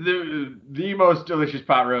is the most delicious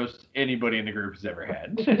pot roast anybody in the group has ever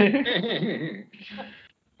had.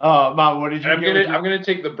 Mom, what did you get? I'm gonna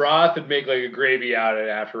take the broth and make like a gravy out of it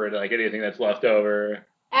afterward, like anything that's left over.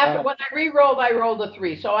 After when I re-rolled, I rolled a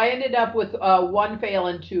 3, so I ended up with 1 fail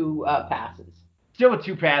and 2 passes. Still with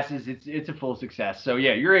 2 passes, it's a full success. So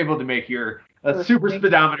yeah, you're able to make your super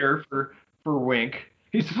speedometer for Wink.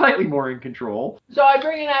 He's slightly more in control. So I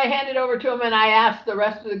hand it over to him, and I ask the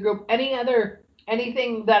rest of the group,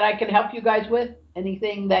 anything that I can help you guys with?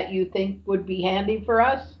 Anything that you think would be handy for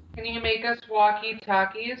us? Can you make us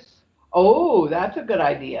walkie-talkies? Oh, that's a good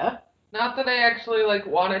idea. Not that I actually like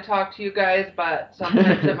want to talk to you guys, but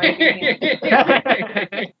sometimes it might be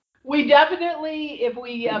handy. We definitely, if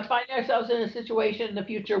we find ourselves in a situation in the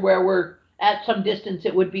future where we're at some distance,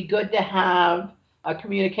 it would be good to have a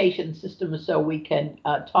communication system so we can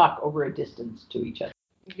talk over a distance to each other.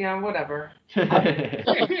 Yeah, whatever.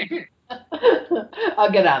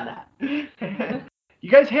 I'll get on that.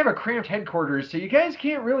 You guys have a cramped headquarters, so you guys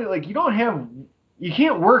can't really, like, you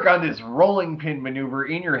can't work on this rolling pin maneuver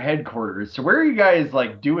in your headquarters. So where are you guys,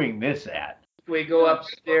 like, doing this at? We go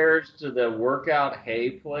upstairs to the workout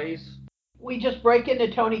hay place. We just break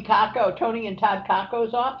into Tony and Todd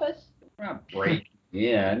Kakko's office. We're not breaking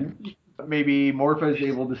in. Maybe Morpha is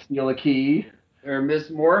able to steal a key. Or Miss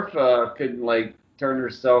Morpha could, like, turn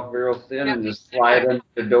herself real thin and just slide under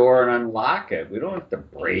the door and unlock it. We don't have to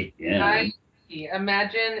break in.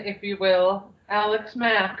 Imagine, if you will, Alex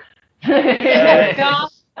Mack. That's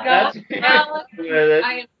Alex.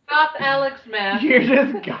 I am goth Alex Mack. You're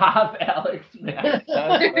just goth Alex Mack.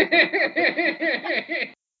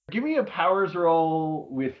 Give me a powers roll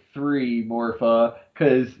with 3, Morpha,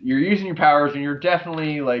 because you're using your powers and you're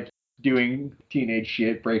definitely, like, doing teenage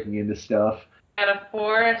shit, breaking into stuff. Got a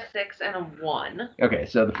 4, a 6, and a 1. Okay,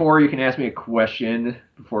 so the 4, you can ask me a question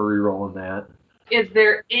before re-rolling that. Is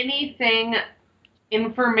there anything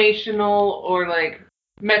informational or like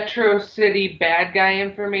Metro City bad guy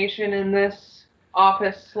information in this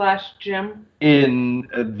office/gym? In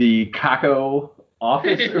the Kakko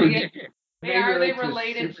office? Are they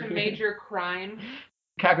related to major crime?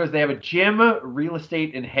 Kakko's, they have a gym, real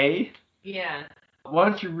estate, and hay. Yeah. Why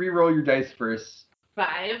don't you re-roll your dice first?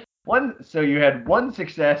 5. So you had 1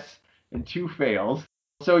 success and 2 fails.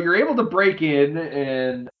 So you're able to break in,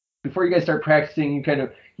 and before you guys start practicing,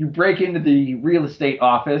 you break into the real estate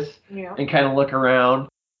office and kind of look around.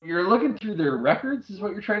 You're looking through their records is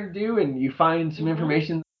what you're trying to do, and you find some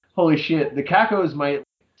information. Holy shit, the Kakkos might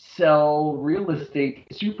sell real estate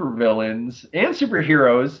supervillains and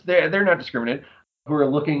superheroes. They're not discriminate, who are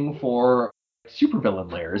looking for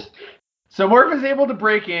supervillain lairs. So Morph is able to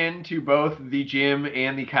break into both the gym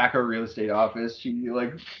and the Kakko real estate office. She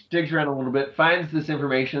digs around a little bit, finds this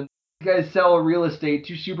information. You guys sell real estate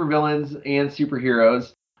to supervillains and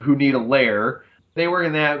superheroes who need a lair. They work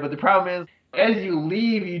in that, but the problem is, as you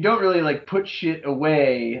leave, you don't really put shit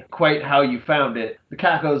away quite how you found it. The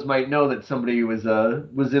Kakkos might know that somebody was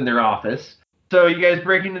in their office. So you guys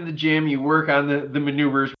break into the gym, you work on the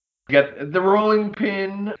maneuvers. You got the rolling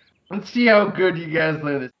pin. Let's see how good you guys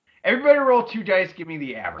learn this. Everybody roll 2 dice, give me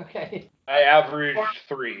the average. Okay. I averaged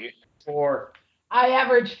 3. 4. I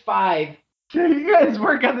averaged 5. So you guys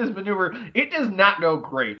work on this maneuver. It does not go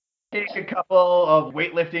great. take a couple of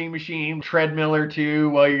weightlifting machine, treadmill or two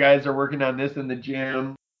while you guys are working on this in the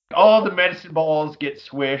gym. All the medicine balls get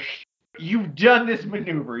swished. You've done this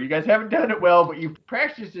maneuver. You guys haven't done it well, but you've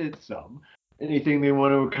practiced it some. Anything they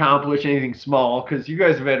want to accomplish, anything small, because you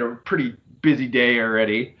guys have had a pretty busy day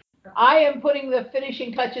already. I am putting the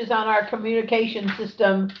finishing touches on our communication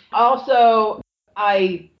system. Also,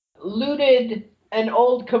 I looted an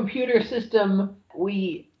old computer system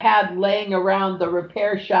we had laying around the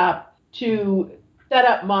repair shop to set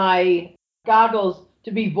up my goggles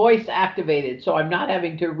to be voice activated, so I'm not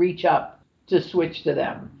having to reach up to switch to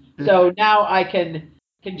them. So now I can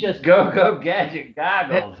just Go gadget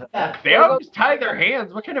goggles. Yeah. They always tie their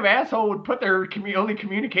hands. What kind of asshole would put their only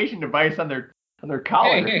communication device on their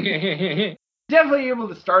collar? Definitely able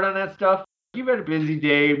to start on that stuff. You've had a busy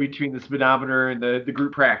day between the speedometer and the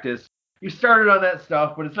group practice. You started on that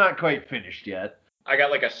stuff, but it's not quite finished yet. I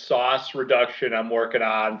got like a sauce reduction I'm working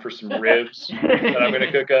on for some ribs that I'm going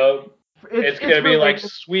to cook up. It's going to be like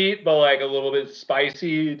sweet, but like a little bit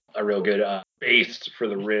spicy. A real good baste for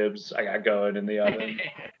the ribs I got going in the oven.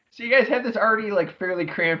 So you guys have this already like fairly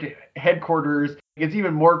cramped headquarters. It's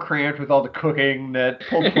even more cramped with all the cooking that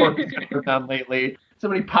pulled pork has worked on lately. So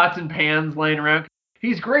many pots and pans laying around.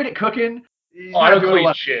 He's great at cooking. I don't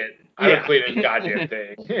clean shit. I don't clean a goddamn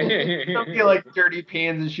thing. Don't feel like dirty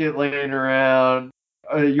pans and shit laying around.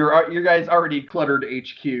 Your guys already cluttered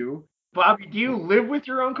HQ. Bobby, do you live with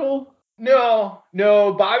your uncle? No.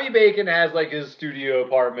 Bobby Bacon has like his studio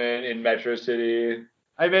apartment in Metro City.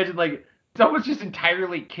 I imagine like it's almost just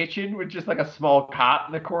entirely kitchen with just like a small cot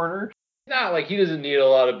in the corner. Not like he doesn't need a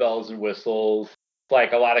lot of bells and whistles.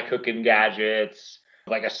 Like a lot of cooking gadgets,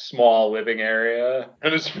 like a small living area.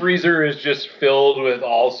 And his freezer is just filled with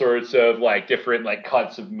all sorts of like different like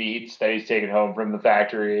cuts of meats that he's taken home from the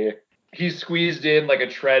factory. He's squeezed in like a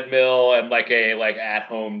treadmill and like a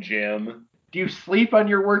at-home gym. Do you sleep on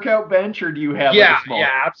your workout bench, or do you have like a small?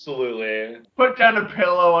 Yeah, absolutely. Put down a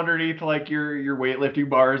pillow underneath like your weightlifting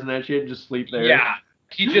bars and that shit, and just sleep there. Yeah,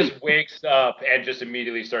 he just wakes up and just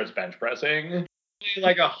immediately starts bench pressing,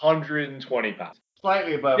 like 120 pounds.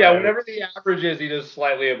 Slightly above. Yeah, average. whatever the average is, he does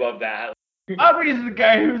slightly above that. Bobby is the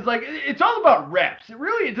guy who's like, it's all about reps.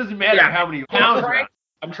 It doesn't matter how many pounds.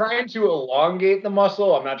 I'm trying to elongate the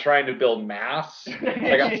muscle. I'm not trying to build mass.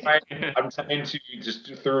 Like I'm trying to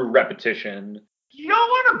just through repetition. You don't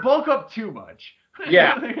want to bulk up too much.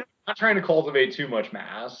 Yeah, I'm not trying to cultivate too much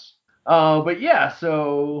mass. But yeah,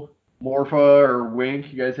 so Morpha or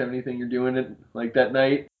Wink, you guys have anything you're doing it like that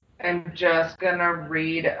night? I'm just gonna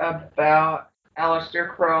read about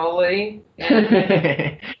Aleister Crowley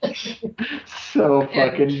So and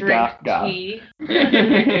fucking drink goth. tea.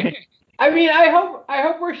 I mean, I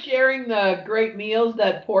hope we're sharing the great meals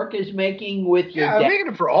that Pork is making with your Yeah, I'm dad. making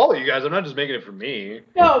it for all of you guys. I'm not just making it for me.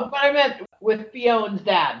 No, but I meant with Fiona's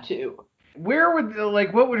dad too. Where would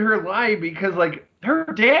what would her lie be? Because like her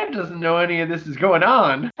dad doesn't know any of this is going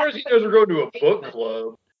on. As far as he knows, we're going to a book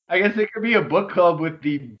club. I guess it could be a book club with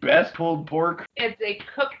the best pulled pork. It's a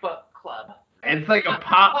cookbook club. It's like a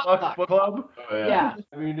potluck book club. Oh, Yeah.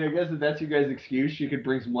 I mean, I guess if that's your guys' excuse, you could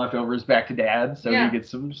bring some leftovers back to Dad, so Yeah. you get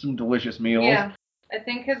some delicious meals. Yeah. I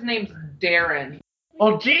think his name's Darren.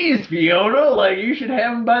 Well, geez, Fiona, like you should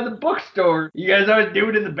have him by the bookstore. You guys always do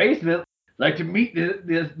it in the basement. Like to meet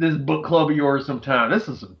this book club of yours sometime. This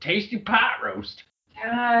is some tasty pot roast.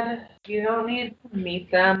 Dad, you don't need to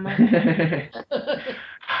meet them.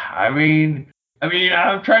 I mean,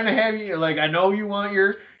 I'm trying to have you. Like, I know you want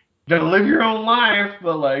to live your own life,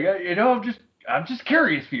 but like, I'm just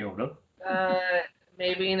curious, Fiona.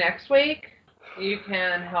 Maybe next week you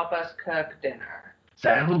can help us cook dinner.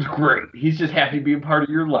 Sounds great. He's just happy to be a part of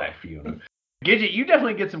your life, Fiona. Gidget, you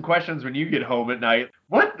definitely get some questions when you get home at night.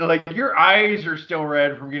 What? Like, your eyes are still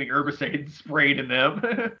red from getting herbicide sprayed in them.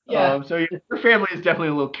 Yeah. So your family is definitely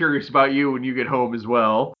a little curious about you when you get home as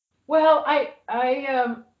well. Well, I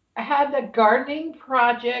had a gardening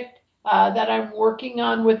project that I'm working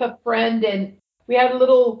on with a friend, and we had a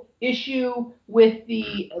little issue with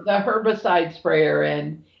the herbicide sprayer,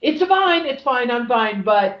 and it's fine, I'm fine,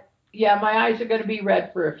 but yeah, my eyes are going to be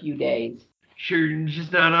red for a few days. Sure, you're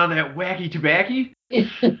just not on that wacky tobacco?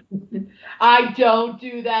 I don't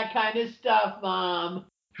do that kind of stuff, Mom.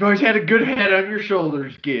 You've always had a good head on your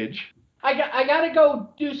shoulders, Gidge. I got to go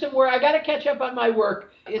do some work. I got to catch up on my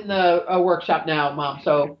work in the workshop now, Mom.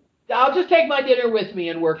 So I'll just take my dinner with me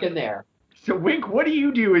and work in there. So, Wink, what do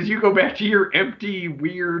you do as you go back to your empty,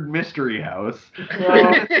 weird mystery house?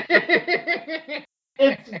 Well,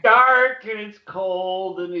 It's dark and it's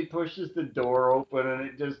cold, and he pushes the door open and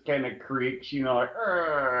it just kind of creaks, like.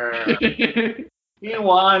 "Arr." He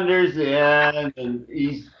wanders in and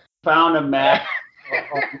he's found a map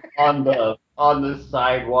on the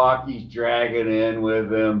sidewalk. He's dragging in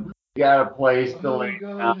with him. Got a place to lay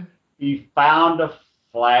down. He found a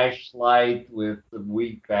flashlight with the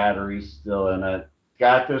weak battery still in it.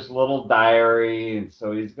 Got this little diary, and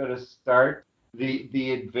so he's going to start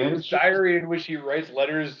the adventure. Diary in which he writes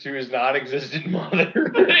letters to his non-existent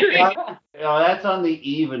mother. That's on the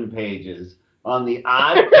even pages. On the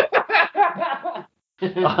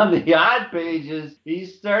odd pages,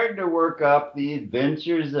 he's starting to work up the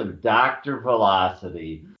adventures of Dr.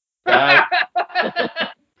 Velocity.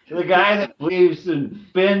 The guy that believes in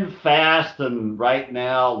spin fast and right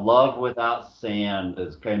now love without sand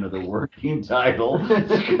is kind of the working title.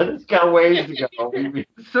 It's got ways to go.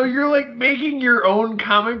 So you're like making your own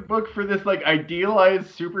comic book for this like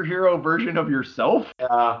idealized superhero version of yourself?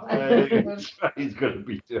 Yeah, that's what he's going to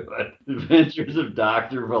be doing. Adventures of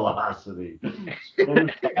Dr. Velocity.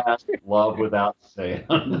 Spin fast, love without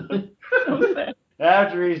sand.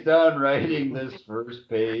 After he's done writing this first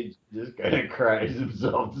page, he just kind of cries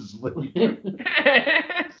himself to sleep.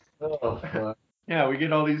 Oh, fuck. Yeah, we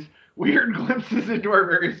get all these weird glimpses into our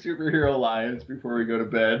various superhero lives before we go to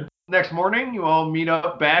bed. Next morning, you all meet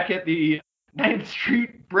up back at the 9th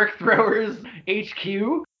Street Brick Throwers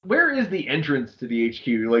HQ. Where is the entrance to the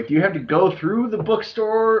HQ? Like, do you have to go through the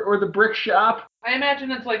bookstore or the brick shop? I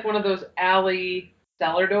imagine it's like one of those alley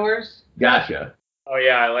cellar doors. Gotcha. Oh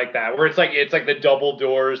yeah, I like that. Where it's like the double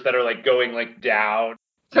doors that are like going like down.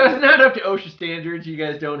 So it's not up to OSHA standards. You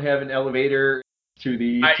guys don't have an elevator to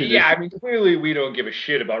the. I mean, clearly we don't give a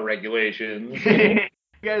shit about regulations. You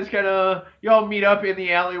guys you all meet up in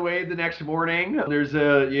the alleyway the next morning. There's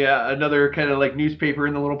another kind of like newspaper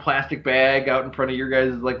in the little plastic bag out in front of your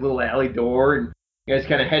guys' like little alley door, and you guys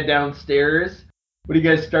kind of head downstairs. What do you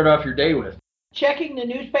guys start off your day with? Checking the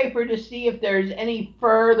newspaper to see if there's any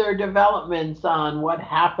further developments on what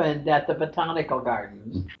happened at the Botanical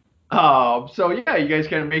Gardens. So yeah, you guys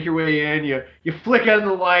kind of make your way in. You flick on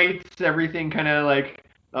the lights. Everything kind of like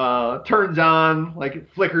turns on. Like it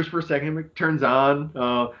flickers for a second, but turns on.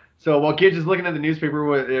 So while Gidge is looking at the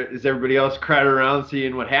newspaper, is everybody else crowded around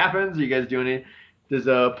seeing what happens? Are you guys doing it? Does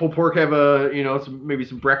Pulled Pork have maybe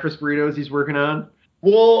some breakfast burritos he's working on?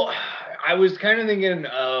 Well, I was kind of thinking,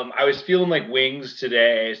 I was feeling like wings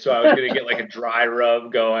today, so I was going to get like a dry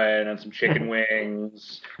rub going on some chicken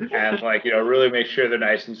wings and like, really make sure they're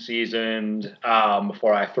nice and seasoned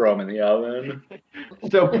before I throw them in the oven.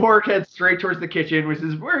 So Pork heads straight towards the kitchen, which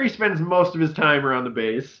is where he spends most of his time around the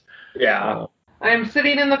base. Yeah. I'm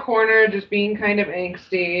sitting in the corner just being kind of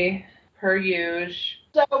angsty, per usual.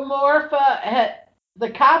 So Morpha,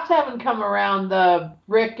 the cops haven't come around the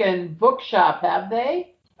brick and bookshop, have they?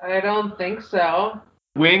 I don't think so.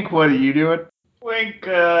 Wink, what are you doing? Wink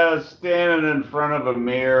standing in front of a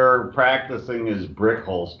mirror practicing his brick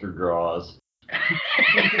holster draws.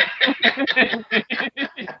 I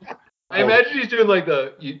imagine he's doing like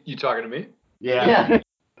you talking to me? Yeah.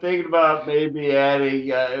 Thinking about maybe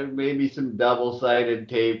adding maybe some double-sided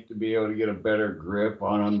tape to be able to get a better grip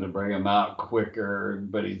on him to bring him out quicker.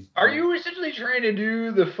 But Are you essentially trying to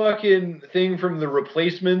do the fucking thing from The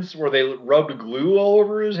Replacements where they rubbed glue all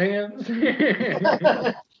over his hands?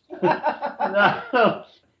 No,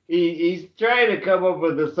 he's trying to come up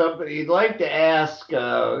with something. He'd like to ask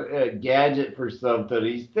a Gadget for something.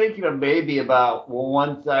 He's thinking of maybe about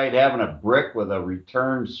one side having a brick with a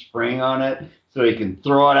return spring on it, so he can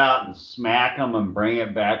throw it out and smack them and bring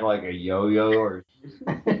it back like a yo-yo, or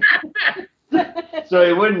so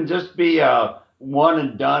he wouldn't just be a one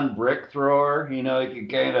and done brick thrower. He could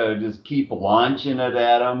kind of just keep launching it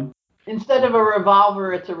at him. Instead of a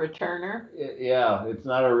revolver, it's a returner. Yeah, it's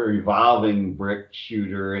not a revolving brick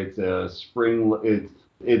shooter. It's a spring.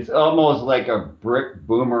 It's almost like a brick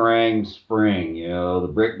boomerang spring. The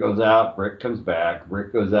brick goes out, brick comes back.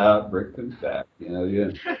 Brick goes out, brick comes back.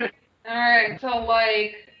 Yeah. All right, so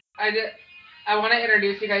like I want to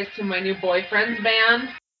introduce you guys to my new boyfriend's band.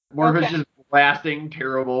 Morpheus just blasting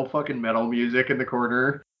terrible fucking metal music in the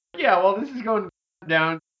corner. Yeah, well, this is going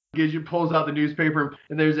down. Gidget pulls out the newspaper,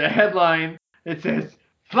 and there's a headline that says,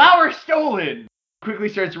 "Flower stolen!" Quickly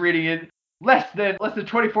starts reading it. Less than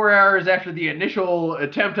 24 hours after the initial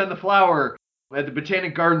attempt on the flower at the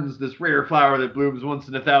Botanic Gardens, this rare flower that blooms once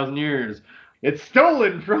in 1,000 years. It's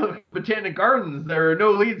stolen from Botanic Gardens. There are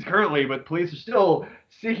no leads currently, but police are still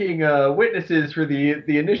seeking witnesses for the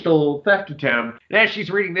initial theft attempt. And as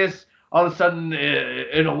she's reading this, all of a sudden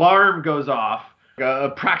an alarm goes off. A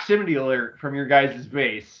proximity alert from your guys'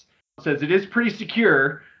 base. It says it is pretty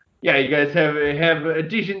secure. Yeah, you guys have a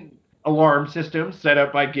decent alarm system set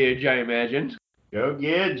up by Gidge, I imagine. Go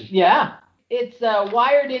Gidge. Yeah. It's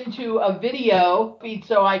wired into a video feed,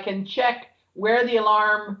 so I can check where the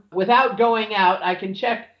alarm, without going out, I can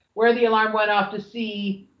check where the alarm went off to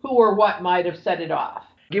see who or what might have set it off.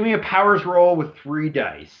 Give me a powers roll with 3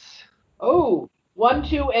 dice. Oh, 1,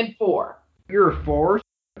 2, and 4. You're a 4.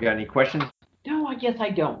 Got any questions? No, I guess I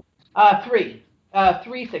don't. 3.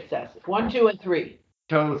 3 successes. 1, 2, and 3.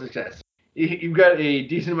 Total success. You've got a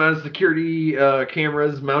decent amount of security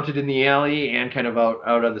cameras mounted in the alley and kind of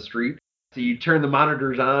out on the street. So you turn the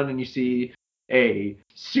monitors on and you see a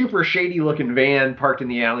super shady looking van parked in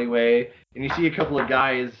the alleyway, and you see a couple of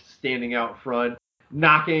guys standing out front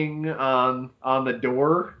knocking on the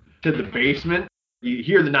door to the basement. You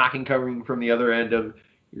hear the knocking coming from the other end of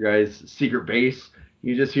your guys' secret base.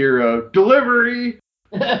 You just hear a delivery.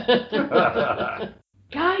 Guys,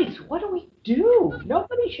 what do we do?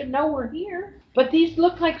 Nobody should know we're here. But these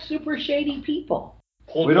look like super shady people.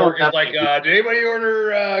 Voldemort is like, did anybody order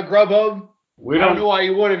Grubhub? We I don't don't know why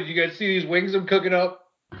you would. Did you guys see these wings I'm cooking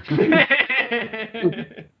up?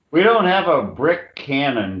 we don't have a brick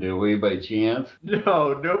cannon, do we, by chance?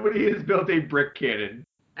 No, nobody has built a brick cannon.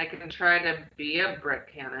 I can try to be a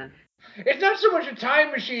brick cannon. It's not so much a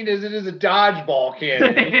time machine as it is a dodgeball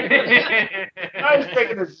cannon. I was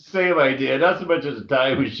thinking the same idea. Not so much as a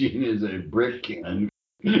time machine as a brick cannon.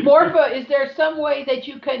 Morpha, is there some way that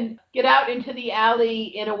you can get out into the alley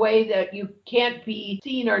in a way that you can't be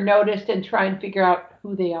seen or noticed and try and figure out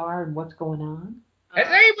who they are and what's going on? Has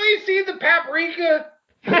anybody seen the paprika?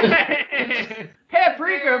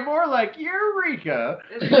 Paprika, more like Eureka.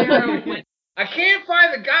 Is there a win- I can't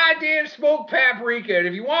find the goddamn smoked paprika. And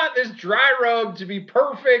if you want this dry rub to be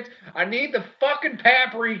perfect, I need the fucking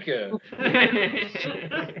paprika.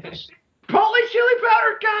 Holy chili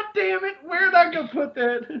powder, god damn it! Where'd I go put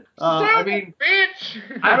that? I mean, Bitch!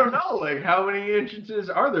 I don't know, like, how many entrances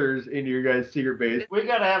are there into your guys' secret base? We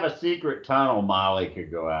gotta have a secret tunnel Molly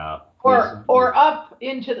could go out. Or up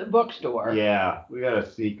into the bookstore. Yeah, we got a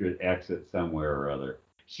secret exit somewhere or other.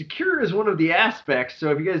 Secure is one of the aspects,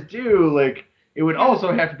 so if you guys do, like, it would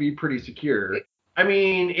also have to be pretty secure. I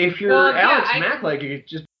mean, if you're Well, yeah, Alex Mack, like, it's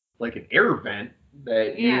just like an air vent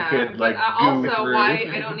that you could, like, but go also through. why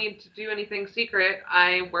I don't need to do anything secret.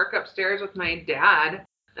 I work upstairs with my dad,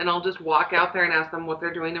 and I'll just walk out there and ask them what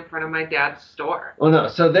they're doing in front of my dad's store. Well, no,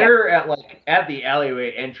 so they're at the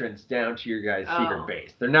alleyway entrance down to your guys' secret Oh.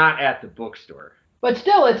 base. They're not at the bookstore. But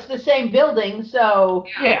still, it's the same building, so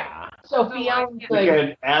Yeah. so So beyond We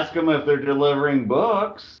could ask them if they're delivering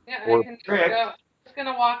books Yeah, or I can just bricks. go. I'm just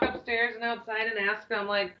gonna walk upstairs and outside and ask them,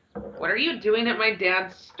 like, what are you doing at my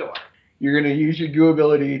dad's store? You're going to use your goo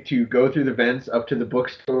ability to go through the vents up to the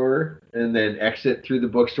bookstore and then exit through the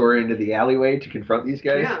bookstore into the alleyway to confront these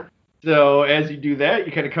guys. Yeah. So as you do that,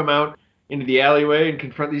 you kind of come out into the alleyway and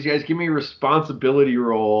confront these guys. Give me a responsibility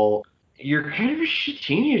roll. You're kind of a shit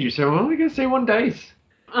teenager, so I'm only going to say 1 dice.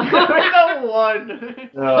 No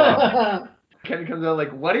 1. Oh. Kind of comes out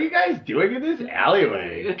like, what are you guys doing in this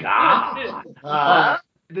alleyway? God.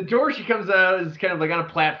 The door she comes out is kind of like on a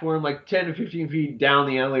platform, like 10 to 15 feet down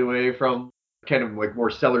the alleyway from kind of like more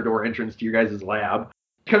cellar door entrance to your guys' lab.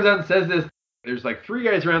 Comes out and says this. There's like 3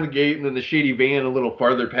 guys around the gate and then the shady van a little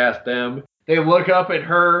farther past them. They look up at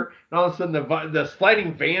her and all of a sudden the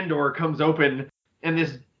sliding van door comes open and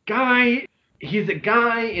this guy, he's a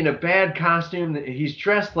guy in a bad costume. He's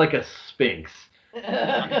dressed like a sphinx.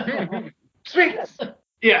 Sphinx!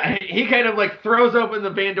 Yeah, he kind of like throws open the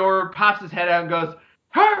van door, pops his head out and goes,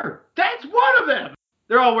 "Her! That's one of them!"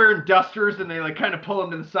 They're all wearing dusters and they like kind of pull him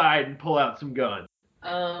to the side and pull out some guns.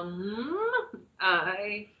 I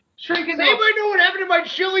shrink Does into anybody know what happened to my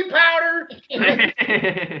chili powder?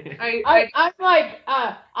 I'm like,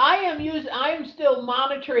 I am still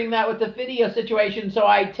monitoring that with the video situation, so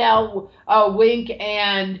I tell Wink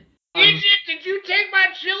and Did you take my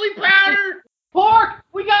chili powder? Pork,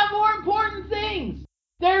 we got more important things.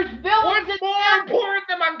 There's villains What's in more the alley. important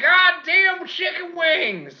than my goddamn chicken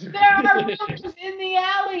wings? There are villains in the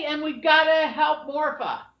alley, and we've got to help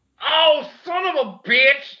Morpha. Oh, son of a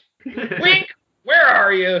bitch! Wink, where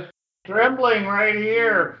are you? Trembling right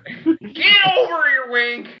here. Get over here,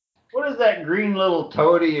 Wink! What is that green little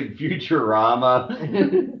toady in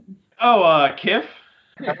Futurama? Oh, Kiff?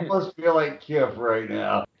 I almost feel like Kif right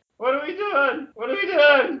now. What are we doing? What are we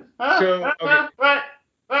doing? Huh? So, okay. What?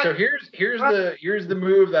 So here's the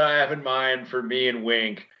move that I have in mind for me and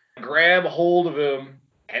Wink. Grab hold of him,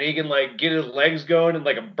 and he can like get his legs going in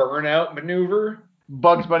like a burnout maneuver.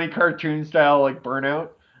 Bugs Bunny cartoon style, like Burnout.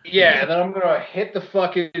 Yeah, and then I'm gonna hit the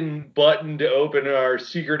fucking button to open our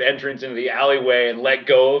secret entrance into the alleyway and let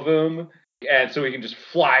go of him, and so we can just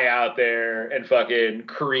fly out there and fucking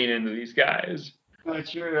careen into these guys. Not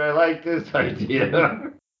sure I like this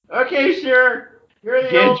idea. Okay, sure. You're the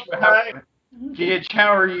Gidge, old guy. Gidge,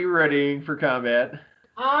 how are you readying for combat?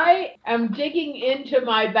 I am digging into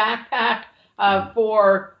my backpack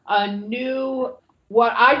for a new.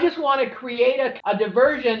 What I just want to create a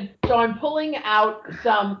diversion, so I'm pulling out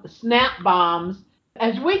some snap bombs.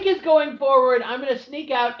 As Wink is going forward, I'm going to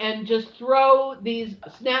sneak out and just throw these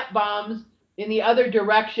snap bombs in the other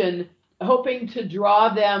direction, hoping to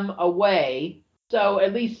draw them away. So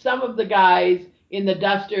at least some of the guys in the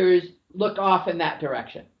dusters look off in that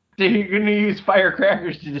direction. So you're going to use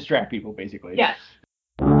firecrackers to distract people, basically. Yes.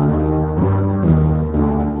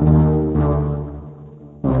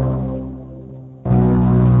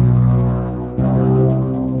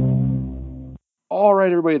 All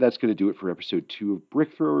right, everybody, that's going to do it for episode 2 of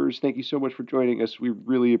Brick Throwers. Thank you so much for joining us. We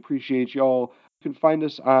really appreciate y'all. You can find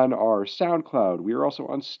us on our SoundCloud. We are also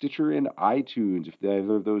on Stitcher and iTunes, if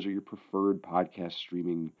either of those are your preferred podcast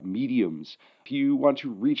streaming mediums. If you want to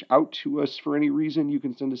reach out to us for any reason, you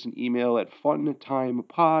can send us an email at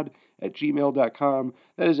funtimepod@gmail.com.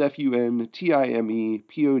 That is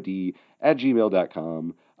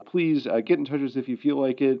funtimepod@gmail.com. Please get in touch with us if you feel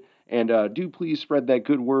like it. And do please spread that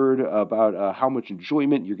good word about how much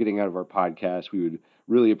enjoyment you're getting out of our podcast. We would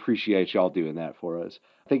really appreciate y'all doing that for us.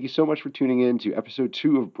 Thank you so much for tuning in to episode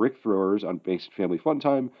 2 of Brick Throwers on Bankston Family Fun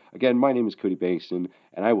Time. Again, my name is Cody Bankston,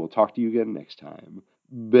 and I will talk to you again next time.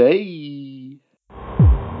 Bye!